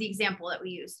 That was the example that we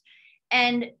used.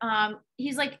 And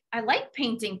he's like, I like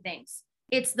painting things.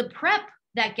 It's the prep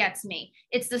that gets me.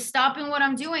 It's the stopping what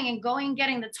I'm doing and going and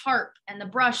getting the tarp and the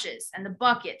brushes and the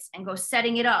buckets and go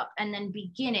setting it up and then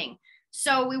beginning.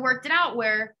 So we worked it out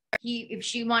where if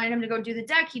she wanted him to go do the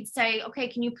deck, he'd say, okay,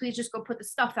 can you please just go put the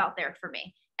stuff out there for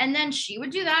me? And then she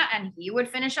would do that and he would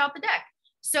finish out the deck.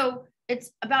 So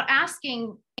it's about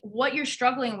asking what you're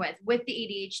struggling with the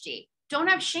ADHD. Don't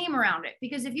have shame around it,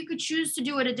 because if you could choose to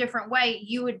do it a different way,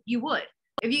 you would.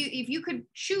 If you could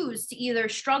choose to either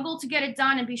struggle to get it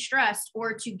done and be stressed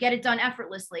or to get it done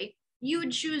effortlessly, you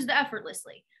would choose the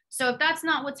effortlessly. So if that's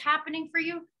not what's happening for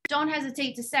you, don't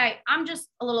hesitate to say, I'm just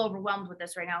a little overwhelmed with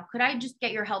this right now. Could I just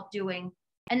get your help doing,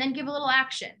 and then give a little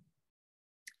action.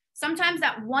 Sometimes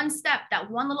that one step,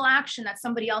 that one little action that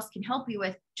somebody else can help you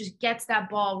with just gets that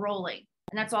ball rolling.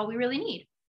 And that's all we really need.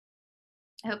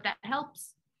 I hope that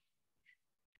helps.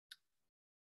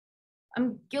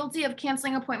 I'm guilty of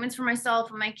canceling appointments for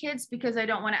myself and my kids because I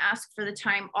don't want to ask for the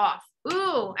time off.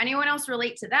 Ooh, anyone else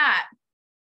relate to that?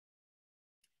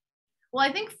 Well,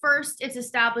 I think first it's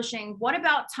establishing what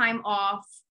about time off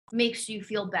makes you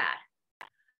feel bad.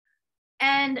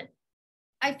 And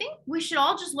I think we should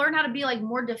all just learn how to be like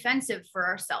more defensive for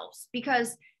ourselves,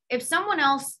 because if someone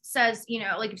else says,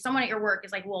 like if someone at your work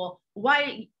is like, well,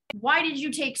 why did you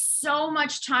take so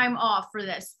much time off for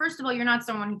this? First of all, you're not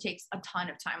someone who takes a ton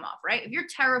of time off, right? If you're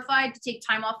terrified to take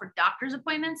time off for doctor's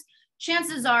appointments,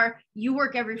 chances are you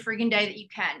work every friggin' day that you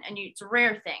can, and it's a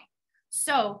rare thing.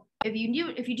 So if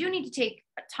you do need to take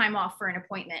time off for an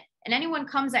appointment and anyone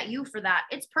comes at you for that,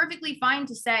 it's perfectly fine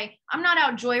to say, I'm not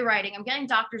out joyriding, I'm getting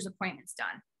doctor's appointments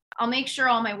done. I'll make sure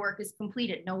all my work is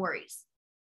completed. No worries.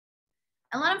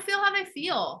 And let them feel how they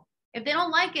feel. If they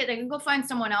don't like it, they can go find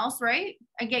someone else, right?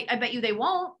 I bet you they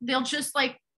won't. They'll just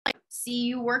like see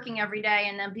you working every day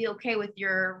and then be okay with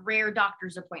your rare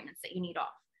doctor's appointments that you need off.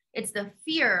 It's the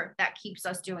fear that keeps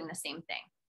us doing the same thing.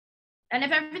 And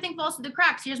if everything falls through the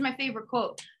cracks, here's my favorite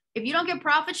quote. If you don't get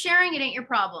profit sharing, it ain't your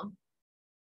problem.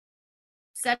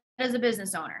 Said as a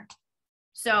business owner.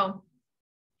 So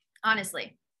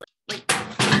honestly, like,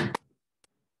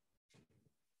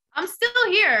 I'm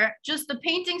still here. Just the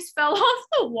paintings fell off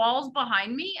the walls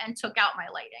behind me and took out my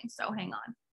lighting. So hang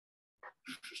on.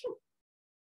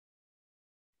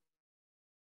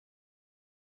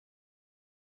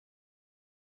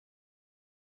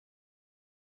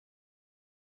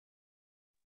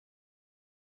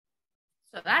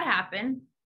 So that happened.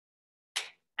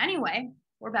 Anyway,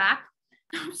 we're back.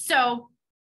 So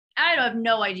I have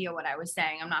no idea what I was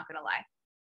saying. I'm not going to lie.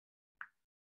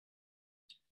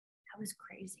 That was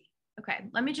crazy. Okay,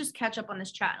 let me just catch up on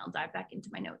this chat and I'll dive back into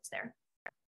my notes there.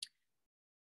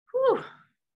 Whew.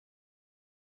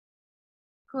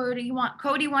 Cody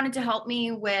wanted to help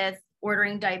me with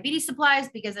ordering diabetes supplies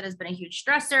because it has been a huge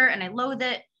stressor and I loathe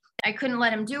it. I couldn't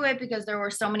let him do it because there were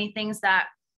so many things that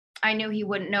I knew he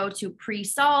wouldn't know to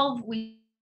pre-solve.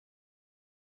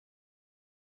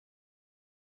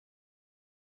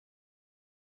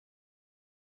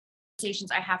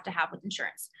 I have to have with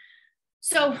insurance.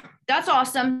 So that's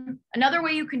awesome. Another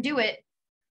way you can do it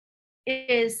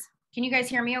is, can you guys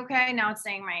hear me okay? Now it's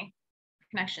saying my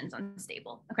connection's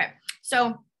unstable. Okay.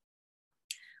 So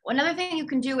another thing you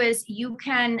can do is you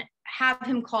can have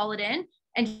him call it in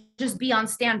and just be on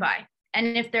standby.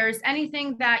 And if there's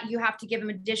anything that you have to give him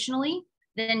additionally,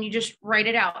 then you just write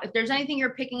it out. If there's anything you're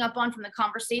picking up on from the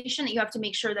conversation that you have to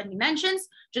make sure that he mentions,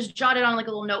 just jot it on like a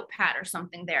little notepad or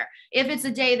something there. If it's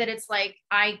a day that it's like,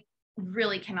 I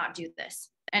really cannot do this,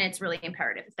 and it's really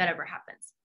imperative if that ever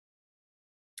happens.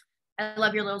 I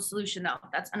love your little solution though.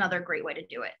 That's another great way to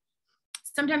do it.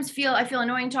 Sometimes I feel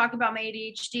annoying talking about my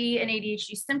ADHD and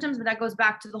ADHD symptoms, but that goes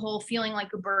back to the whole feeling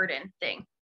like a burden thing.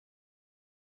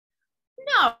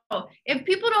 No, if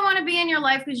people don't want to be in your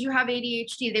life because you have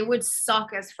ADHD, they would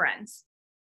suck as friends.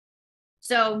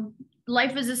 So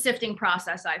life is a sifting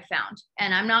process, I've found,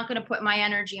 and I'm not going to put my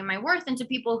energy and my worth into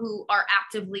people who are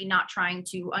actively not trying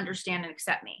to understand and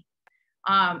accept me.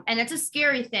 And it's a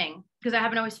scary thing because I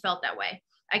haven't always felt that way.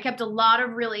 I kept a lot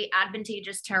of really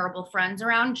advantageous, terrible friends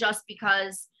around just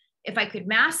because if I could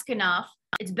mask enough,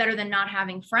 it's better than not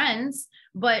having friends,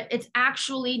 but it's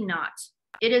actually not.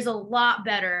 It is a lot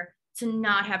better to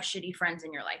not have shitty friends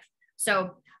in your life.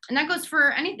 So, and that goes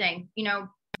for anything, you know,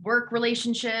 work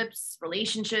relationships,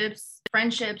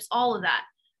 friendships, all of that.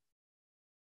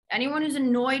 Anyone who's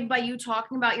annoyed by you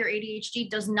talking about your ADHD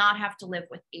does not have to live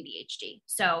with ADHD.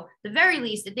 So the very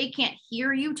least, if they can't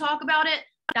hear you talk about it,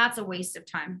 that's a waste of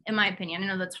time, in my opinion. I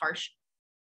know that's harsh.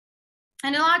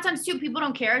 And a lot of times too, people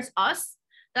don't care. It's us.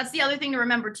 That's the other thing to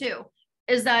remember too,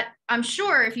 is that I'm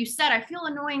sure if you said, I feel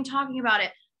annoying talking about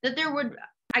it, that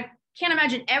I can't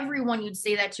imagine everyone you'd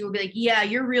say that to would be like, yeah,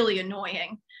 you're really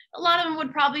annoying. A lot of them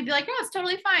would probably be like, no, it's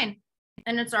totally fine.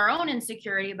 And it's our own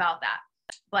insecurity about that.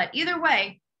 But either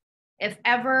way, if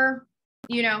ever,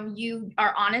 you know, you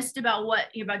are honest about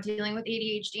about dealing with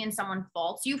ADHD and someone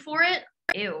faults you for it,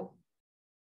 ew.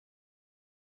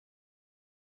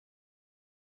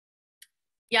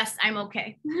 Yes, I'm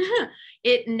okay.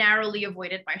 It narrowly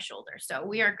avoided my shoulder. So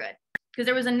we are good. Because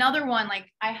there was another one, like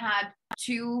I had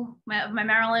two of my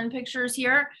Maryland pictures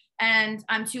here and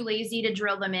I'm too lazy to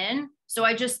drill them in. So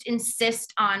I just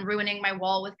insist on ruining my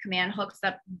wall with command hooks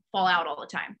that fall out all the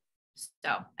time.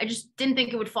 So I just didn't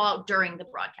think it would fall out during the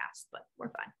broadcast, but we're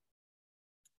fine.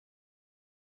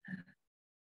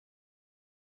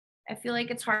 I feel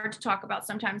like it's hard to talk about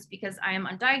sometimes because I am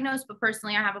undiagnosed, but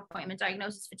personally I have appointment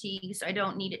diagnosis fatigue, so I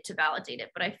don't need it to validate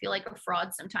it, but I feel like a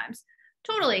fraud sometimes.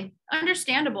 Totally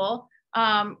understandable.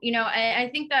 You know, I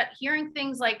think that hearing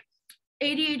things like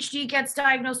ADHD gets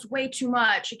diagnosed way too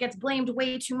much, it gets blamed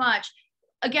way too much.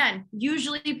 Again,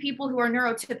 usually people who are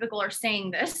neurotypical are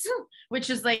saying this, which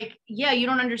is like, yeah, you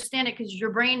don't understand it because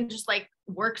your brain just like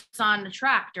works on the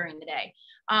track during the day.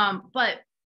 But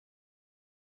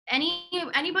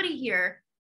anybody here,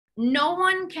 no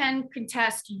one can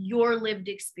contest your lived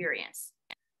experience.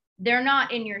 They're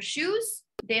not in your shoes.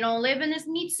 They don't live in this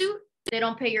meat suit. They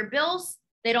don't pay your bills.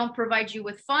 They don't provide you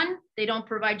with fun. They don't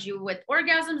provide you with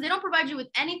orgasms. They don't provide you with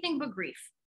anything but grief.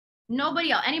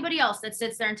 Anybody else that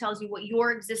sits there and tells you what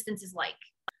your existence is like.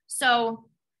 So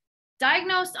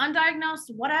diagnosed,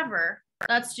 undiagnosed, whatever,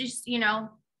 that's just, you know,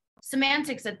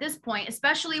 semantics at this point,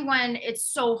 especially when it's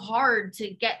so hard to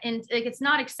get in, like it's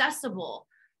not accessible.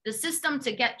 The system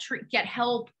to get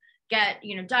help, get,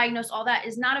 diagnosed, all that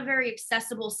is not a very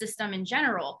accessible system in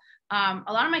general. A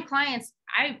lot of my clients,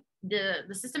 the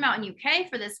system out in UK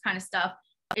for this kind of stuff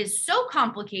is so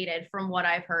complicated from what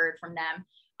I've heard from them.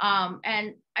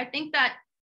 And I think that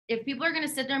if people are going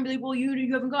to sit there and be like, well,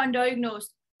 you haven't gotten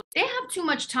diagnosed, they have too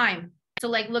much time to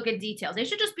like look at details. They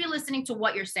should just be listening to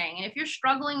what you're saying. And if you're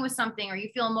struggling with something or you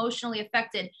feel emotionally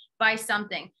affected by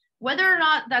something, whether or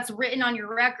not that's written on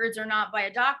your records or not by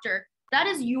a doctor, that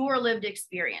is your lived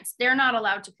experience. They're not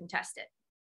allowed to contest it.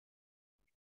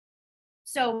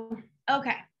 So,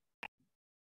 okay.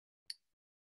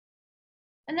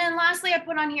 And then lastly, I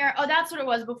put on here, oh, that's what it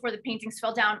was before the paintings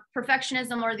fell down,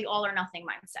 perfectionism or the all or nothing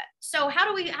mindset. So how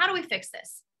do we fix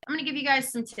this? I'm going to give you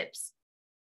guys some tips.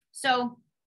 So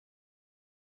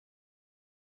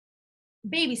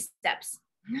baby steps.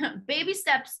 Baby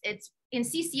steps, it's in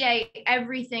CCA,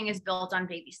 everything is built on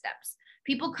baby steps.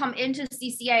 People come into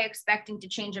CCA expecting to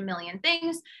change a million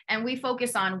things, and we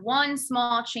focus on one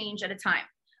small change at a time.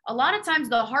 A lot of times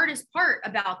the hardest part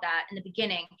about that in the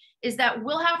beginning is that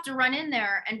we'll have to run in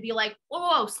there and be like,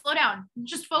 whoa, slow down,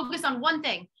 just focus on one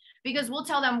thing, because we'll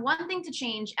tell them one thing to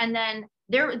change, and then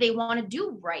they want to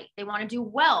do right. They want to do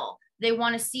well. They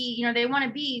want to see, they want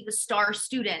to be the star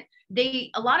student. A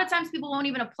lot of times people won't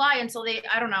even apply until they,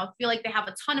 I don't know, feel like they have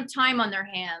a ton of time on their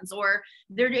hands, or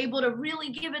they're able to really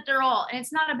give it their all. And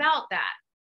it's not about that.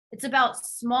 It's about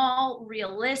small,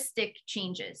 realistic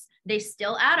changes. They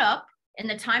still add up, and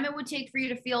the time it would take for you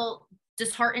to feel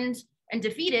disheartened and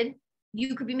defeated,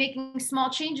 you could be making small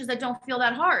changes that don't feel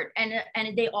that hard,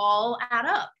 and they all add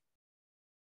up.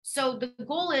 So the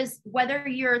goal is, whether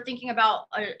you're thinking about,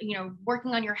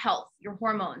 working on your health, your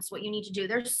hormones, what you need to do,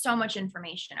 there's so much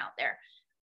information out there.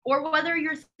 Or whether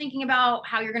you're thinking about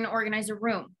how you're going to organize a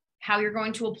room, how you're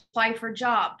going to apply for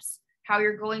jobs, how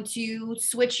you're going to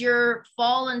switch your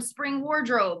fall and spring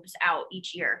wardrobes out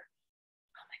each year.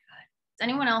 Oh my God. Is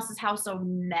anyone else's house a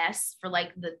mess for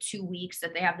like the 2 weeks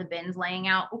that they have the bins laying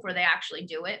out before they actually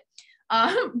do it?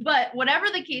 But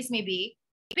whatever the case may be,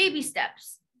 baby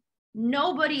steps.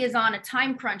 Nobody is on a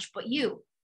time crunch but you.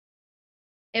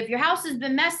 If your house has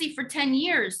been messy for 10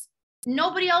 years,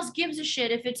 nobody else gives a shit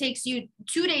if it takes you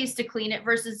 2 days to clean it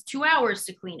versus 2 hours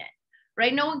to clean it,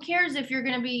 right? No one cares if you're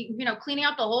going to be, cleaning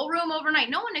out the whole room overnight.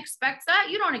 No one expects that.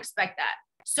 You don't expect that.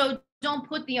 So don't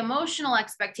put the emotional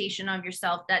expectation of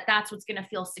yourself that that's what's going to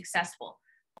feel successful.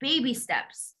 Baby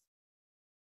steps.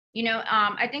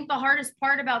 I think the hardest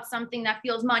part about something that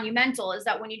feels monumental is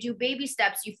that when you do baby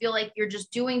steps, you feel like you're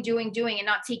just doing and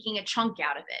not taking a chunk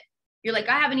out of it. You're like,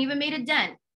 I haven't even made a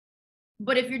dent.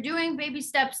 But if you're doing baby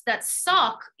steps that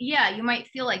suck, yeah, you might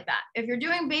feel like that. If you're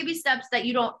doing baby steps that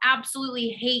you don't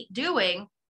absolutely hate doing,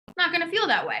 it's not going to feel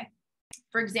that way.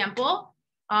 For example,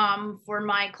 for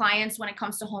my clients, when it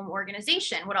comes to home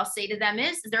organization, what I'll say to them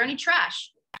is there any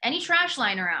trash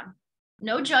lying around?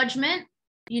 No judgment.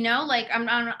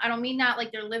 I don't mean that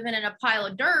like they're living in a pile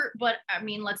of dirt, but I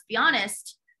mean, let's be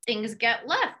honest, things get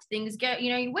left, things get,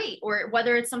 you wait, or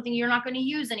whether it's something you're not going to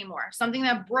use anymore, something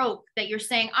that broke that you're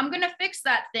saying, I'm going to fix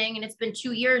that thing. And it's been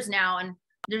 2 years now and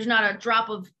there's not a drop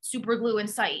of super glue in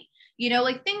sight,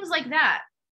 like things like that.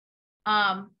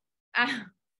 I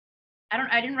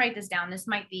didn't write this down. This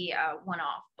might be a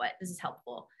one-off, but this is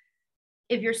helpful.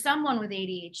 If you're someone with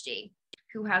ADHD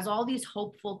who has all these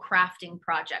hopeful crafting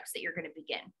projects that you're going to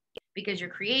begin because you're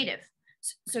creative.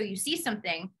 So you see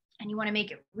something and you want to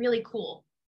make it really cool.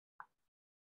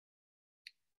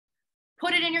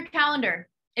 Put it in your calendar.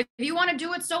 If you want to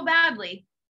do it so badly,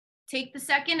 take the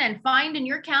second and find in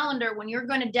your calendar when you're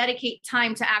going to dedicate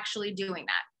time to actually doing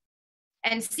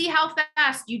that, and see how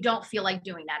fast you don't feel like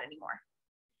doing that anymore.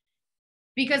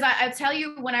 Because I tell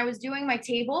you, when I was doing my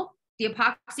table, the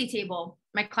epoxy table,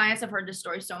 my clients have heard this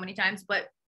story so many times, but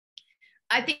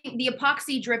I think the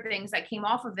epoxy drippings that came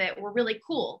off of it were really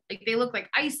cool. Like they look like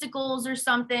icicles or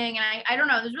something. And I don't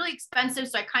know, it was really expensive.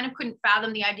 So I kind of couldn't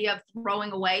fathom the idea of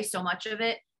throwing away so much of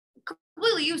it.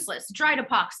 Completely useless, dried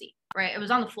epoxy, right? It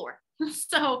was on the floor.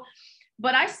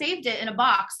 But I saved it in a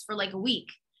box for like a week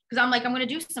because I'm like, I'm going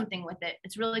to do something with it.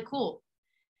 It's really cool.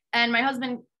 And my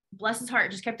husband, bless his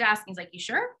heart, just kept asking. He's like, you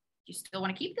sure? You still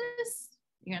want to keep this?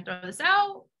 You're going to throw this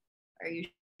out? Are you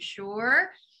sure?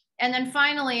 And then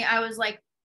finally I was like,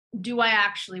 do I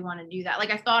actually want to do that? Like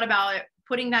I thought about it,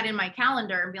 putting that in my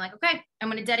calendar and being like, okay, I'm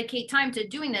going to dedicate time to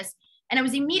doing this. And I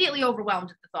was immediately overwhelmed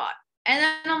with the thought. And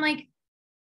then I'm like,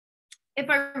 if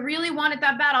I really want it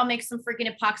that bad, I'll make some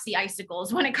freaking epoxy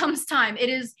icicles when it comes time.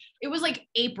 It was like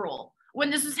April. when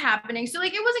this was happening. So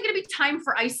like, it wasn't going to be time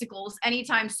for icicles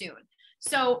anytime soon.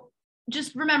 So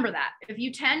just remember that if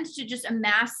you tend to just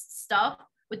amass stuff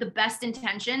with the best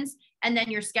intentions, and then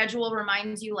your schedule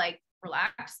reminds you like,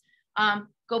 relax,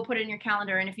 go put it in your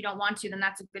calendar. And if you don't want to, then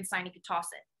that's a good sign. You could toss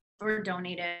it or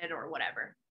donate it or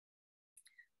whatever.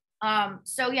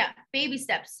 So yeah, baby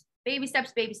steps, baby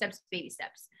steps, baby steps, baby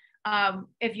steps.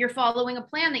 If you're following a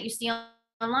plan that you see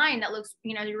online that looks,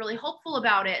 you're really hopeful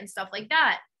about it and stuff like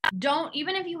that,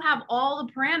 even if you have all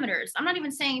the parameters, I'm not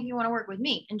even saying if you want to work with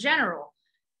me in general,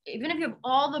 even if you have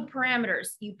all the parameters,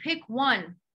 you pick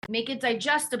one, make it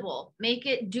digestible, make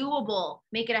it doable,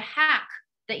 make it a hack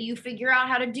that you figure out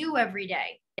how to do every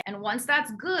day. And once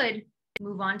that's good,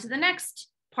 move on to the next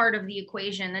part of the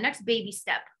equation, the next baby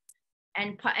step,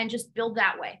 and just build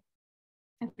that way.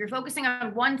 If you're focusing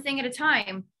on one thing at a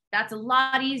time, that's a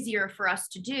lot easier for us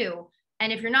to do.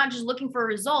 And if you're not just looking for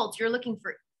results, you're looking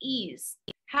for ease.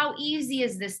 How easy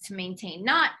is this to maintain?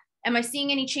 Not, am I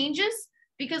seeing any changes?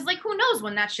 Because like, who knows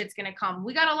when that shit's going to come?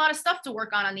 We got a lot of stuff to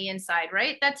work on the inside,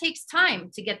 right? That takes time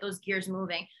to get those gears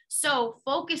moving. So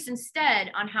focus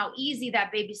instead on how easy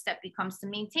that baby step becomes to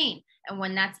maintain. And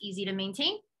when that's easy to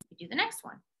maintain, you do the next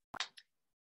one.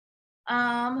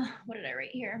 What did I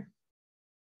write here?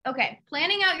 Okay,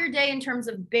 planning out your day in terms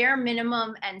of bare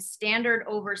minimum and standard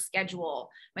over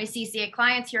schedule. My CCA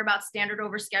clients hear about standard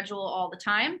over schedule all the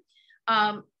time.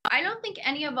 I don't think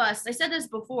any of us, I said this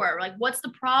before, like, what's the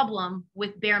problem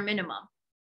with bare minimum?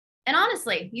 And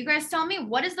honestly, you guys tell me,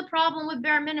 what is the problem with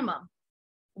bare minimum?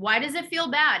 Why does it feel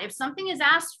bad? If something is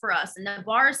asked for us and the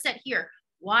bar is set here,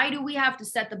 why do we have to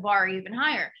set the bar even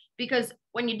higher? Because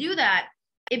when you do that,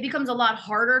 it becomes a lot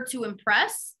harder to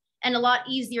impress and a lot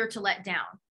easier to let down.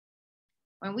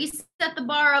 When we set the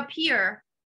bar up here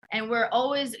and we're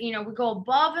always, we go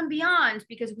above and beyond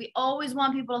because we always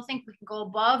want people to think we can go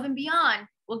above and beyond.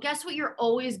 Well, guess what you're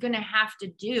always going to have to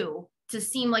do to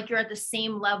seem like you're at the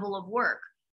same level of work,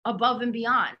 above and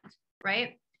beyond,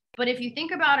 right? But if you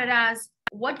think about it as,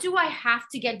 what do I have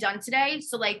to get done today?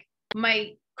 So like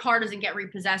my car doesn't get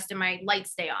repossessed and my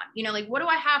lights stay on, like, what do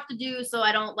I have to do so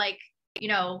I don't like,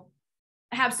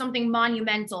 have something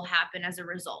monumental happen as a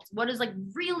result? What does like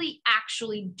really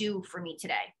actually do for me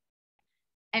today?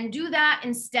 And do that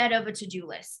instead of a to-do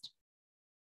list.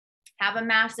 Have a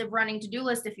massive running to-do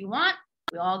list if you want.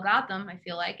 We all got them, I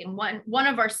feel like, in one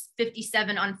of our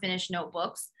 57 unfinished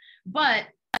notebooks. But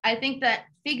I think that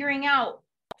figuring out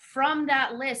from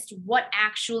that list what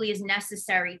actually is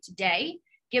necessary today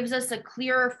gives us a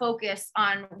clearer focus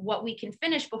on what we can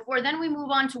finish before then we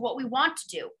move on to what we want to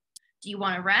do. Do you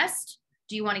want to rest?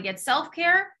 Do you want to get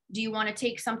self-care? Do you want to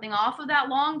take something off of that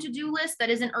long to-do list that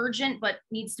isn't urgent but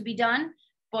needs to be done?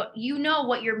 But you know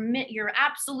what your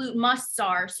absolute musts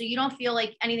are, so you don't feel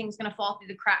like anything's going to fall through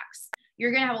the cracks.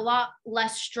 You're going to have a lot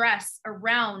less stress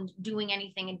around doing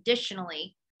anything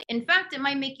additionally. In fact, it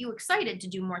might make you excited to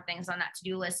do more things on that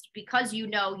to-do list because you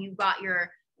know you got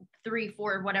your 3,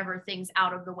 4, whatever things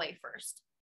out of the way first.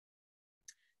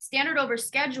 Standard over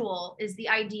schedule is the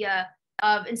idea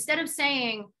of, instead of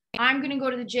saying, I'm going to go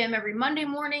to the gym every Monday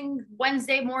morning,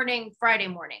 Wednesday morning, Friday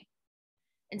morning.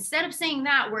 Instead of saying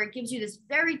that, where it gives you this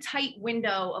very tight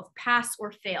window of pass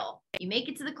or fail. You make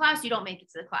it to the class, you don't make it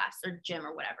to the class or gym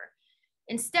or whatever.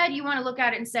 Instead, you want to look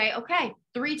at it and say, okay,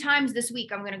 3 times this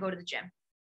week, I'm going to go to the gym.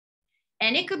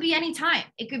 And it could be any time.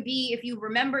 It could be, if you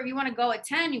remember, if you want to go at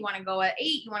 10, you want to go at 8,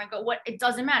 you want to go it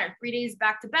doesn't matter. 3 days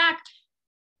back to back.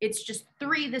 It's just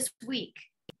 3 this week.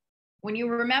 When you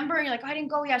remember, you're like, I didn't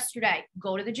go yesterday,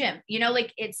 go to the gym.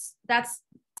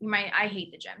 I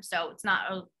hate the gym, so it's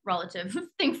not a relative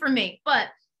thing for me, but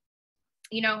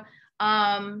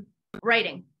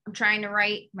writing, I'm trying to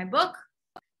write my book.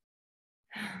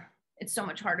 It's so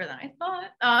much harder than I thought.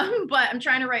 But I'm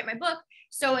trying to write my book.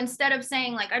 So instead of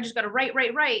saying like, I just got to write,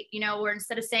 or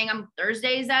instead of saying I'm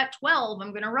Thursdays at 12,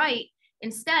 I'm going to write.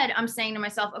 Instead, I'm saying to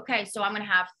myself, okay, so I'm going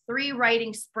to have 3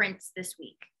 writing sprints this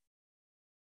week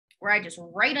where I just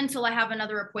write until I have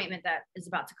another appointment that is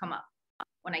about to come up.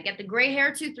 When I get the gray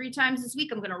hair 3 times this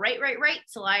week, I'm going to write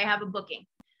till I have a booking.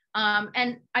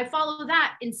 And I follow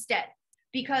that instead,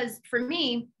 because for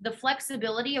me, the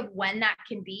flexibility of when that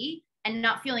can be and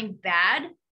not feeling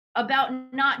bad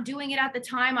about not doing it at the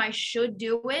time I should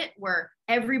do it, where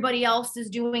everybody else is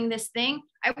doing this thing.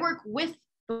 I work with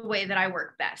the way that I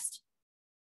work best.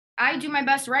 I do my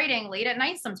best writing late at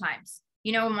night sometimes.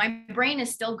 My brain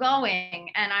is still going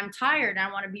and I'm tired and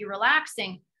I want to be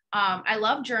relaxing. I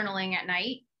love journaling at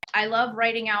night. I love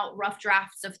writing out rough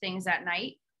drafts of things at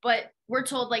night, but we're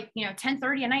told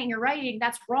 10:30 at night and you're writing,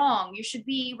 that's wrong. You should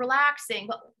be relaxing.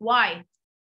 But why?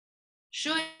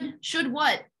 Should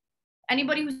what?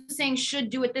 Anybody who's saying should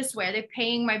do it this way, are they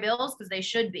paying my bills? Because they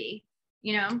should be,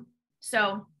 you know?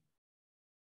 So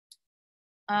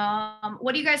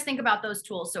what do you guys think about those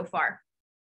tools so far?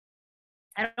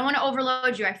 I don't want to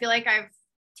overload you. I feel like I've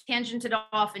tangented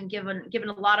off and given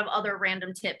a lot of other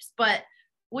random tips, but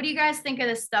what do you guys think of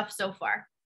this stuff so far?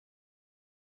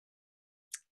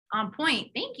 On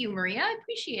point. Thank you, Maria. I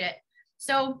appreciate it.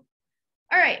 So,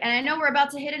 all right. And I know we're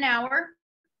about to hit an hour.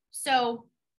 So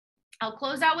I'll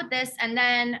close out with this, and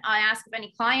then I ask if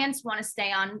any clients want to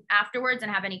stay on afterwards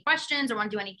and have any questions or want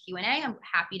to do any Q&A. I'm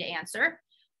happy to answer.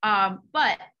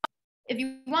 But if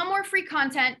you want more free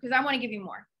content, because I want to give you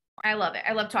more. I love it.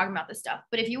 I love talking about this stuff.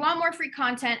 But if you want more free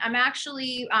content, I'm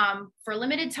actually, for a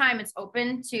limited time, it's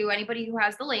open to anybody who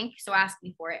has the link. So ask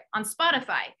me for it. On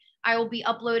Spotify, I will be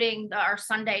uploading our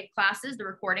Sunday classes, the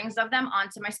recordings of them,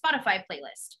 onto my Spotify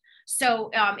playlist.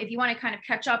 So if you want to kind of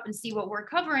catch up and see what we're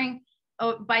covering,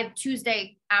 by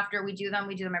Tuesday after we do them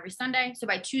every Sunday. So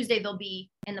by Tuesday, they'll be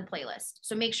in the playlist.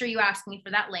 So make sure you ask me for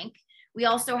that link. We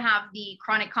also have the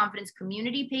Chronic Confidence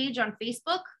Community page on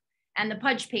Facebook and the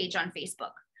Pudge page on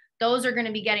Facebook. Those are going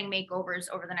to be getting makeovers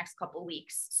over the next couple of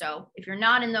weeks. So if you're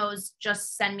not in those,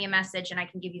 just send me a message and I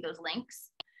can give you those links.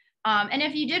 And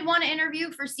if you did want to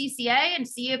interview for CCA and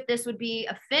see if this would be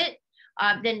a fit,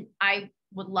 then I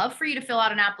would love for you to fill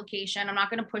out an application. I'm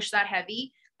not going to push that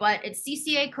heavy, but it's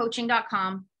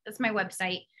ccacoaching.com. That's my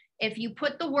website. If you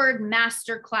put the word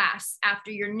Masterclass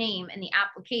after your name in the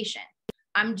application,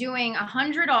 I'm doing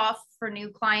 100 off for new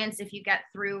clients if you get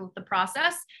through the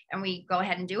process and we go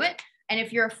ahead and do it. And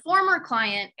if you're a former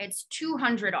client, it's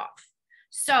 200 off.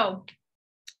 So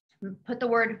put the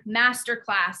word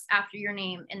Masterclass after your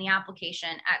name in the application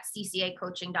at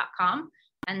ccacoaching.com.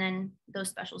 And then those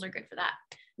specials are good for that.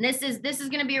 And this is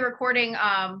going to be a recording.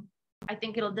 I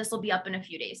think this will be up in a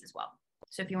few days as well.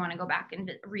 So if you want to go back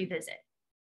and revisit.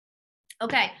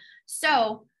 Okay.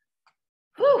 So,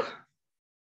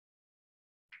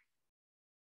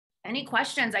 any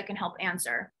questions I can help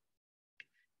answer?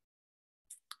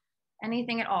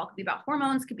 Anything at all. Could be about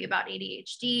hormones, could be about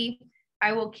ADHD.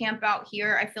 I will camp out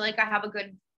here. I feel like I have a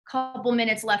good couple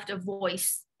minutes left of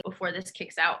voice before this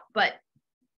kicks out, but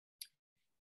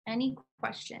any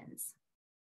questions?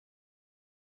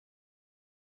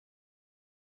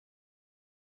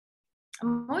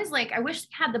 I'm always like, I wish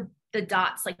I had the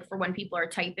dots, like for when people are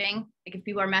typing, like if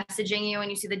people are messaging you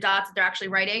and you see the dots that they're actually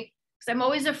writing. Because I'm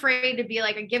always afraid to be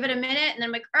like, I give it a minute and then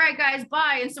I'm like, all right, guys,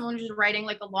 bye. And someone's just writing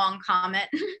like a long comment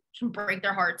to break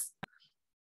their hearts.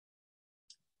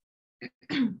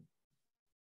 Yeah,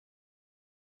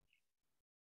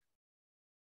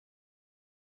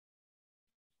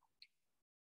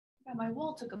 my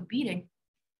wall took a beating.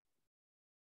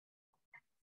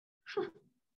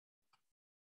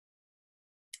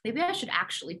 Maybe I should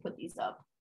actually put these up.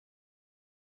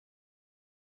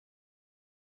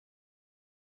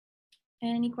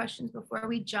 Any questions before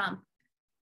we jump?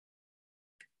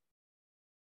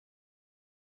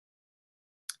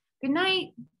 Good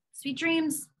night. Sweet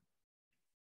dreams.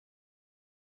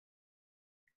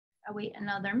 I'll wait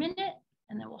another minute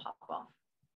and then we'll hop off.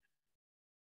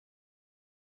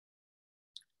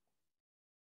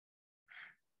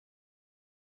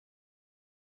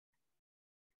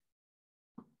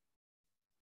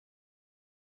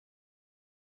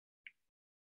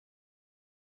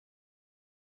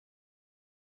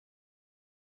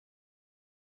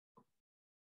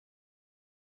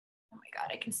 Oh my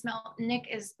God, I can smell, Nick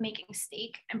is making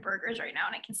steak and burgers right now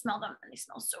and I can smell them and they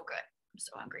smell so good. I'm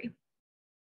so hungry.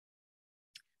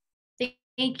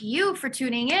 Thank you for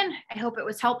tuning in. I hope it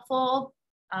was helpful.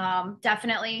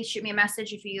 Definitely shoot me a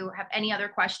message if you have any other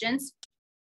questions.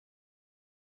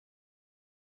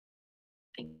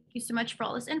 Thank you so much for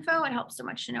all this info. It helps so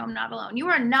much to know I'm not alone. You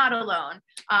are not alone.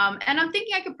 And I'm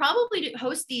thinking I could probably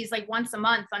host these like once a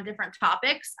month on different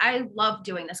topics. I love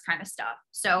doing this kind of stuff.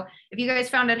 So if you guys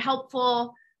found it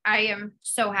helpful, I am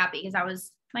so happy because that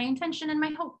was my intention and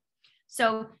my hope.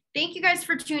 So thank you guys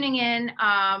for tuning in.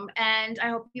 And I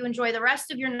hope you enjoy the rest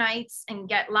of your nights and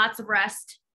get lots of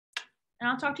rest. And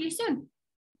I'll talk to you soon.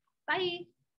 Bye.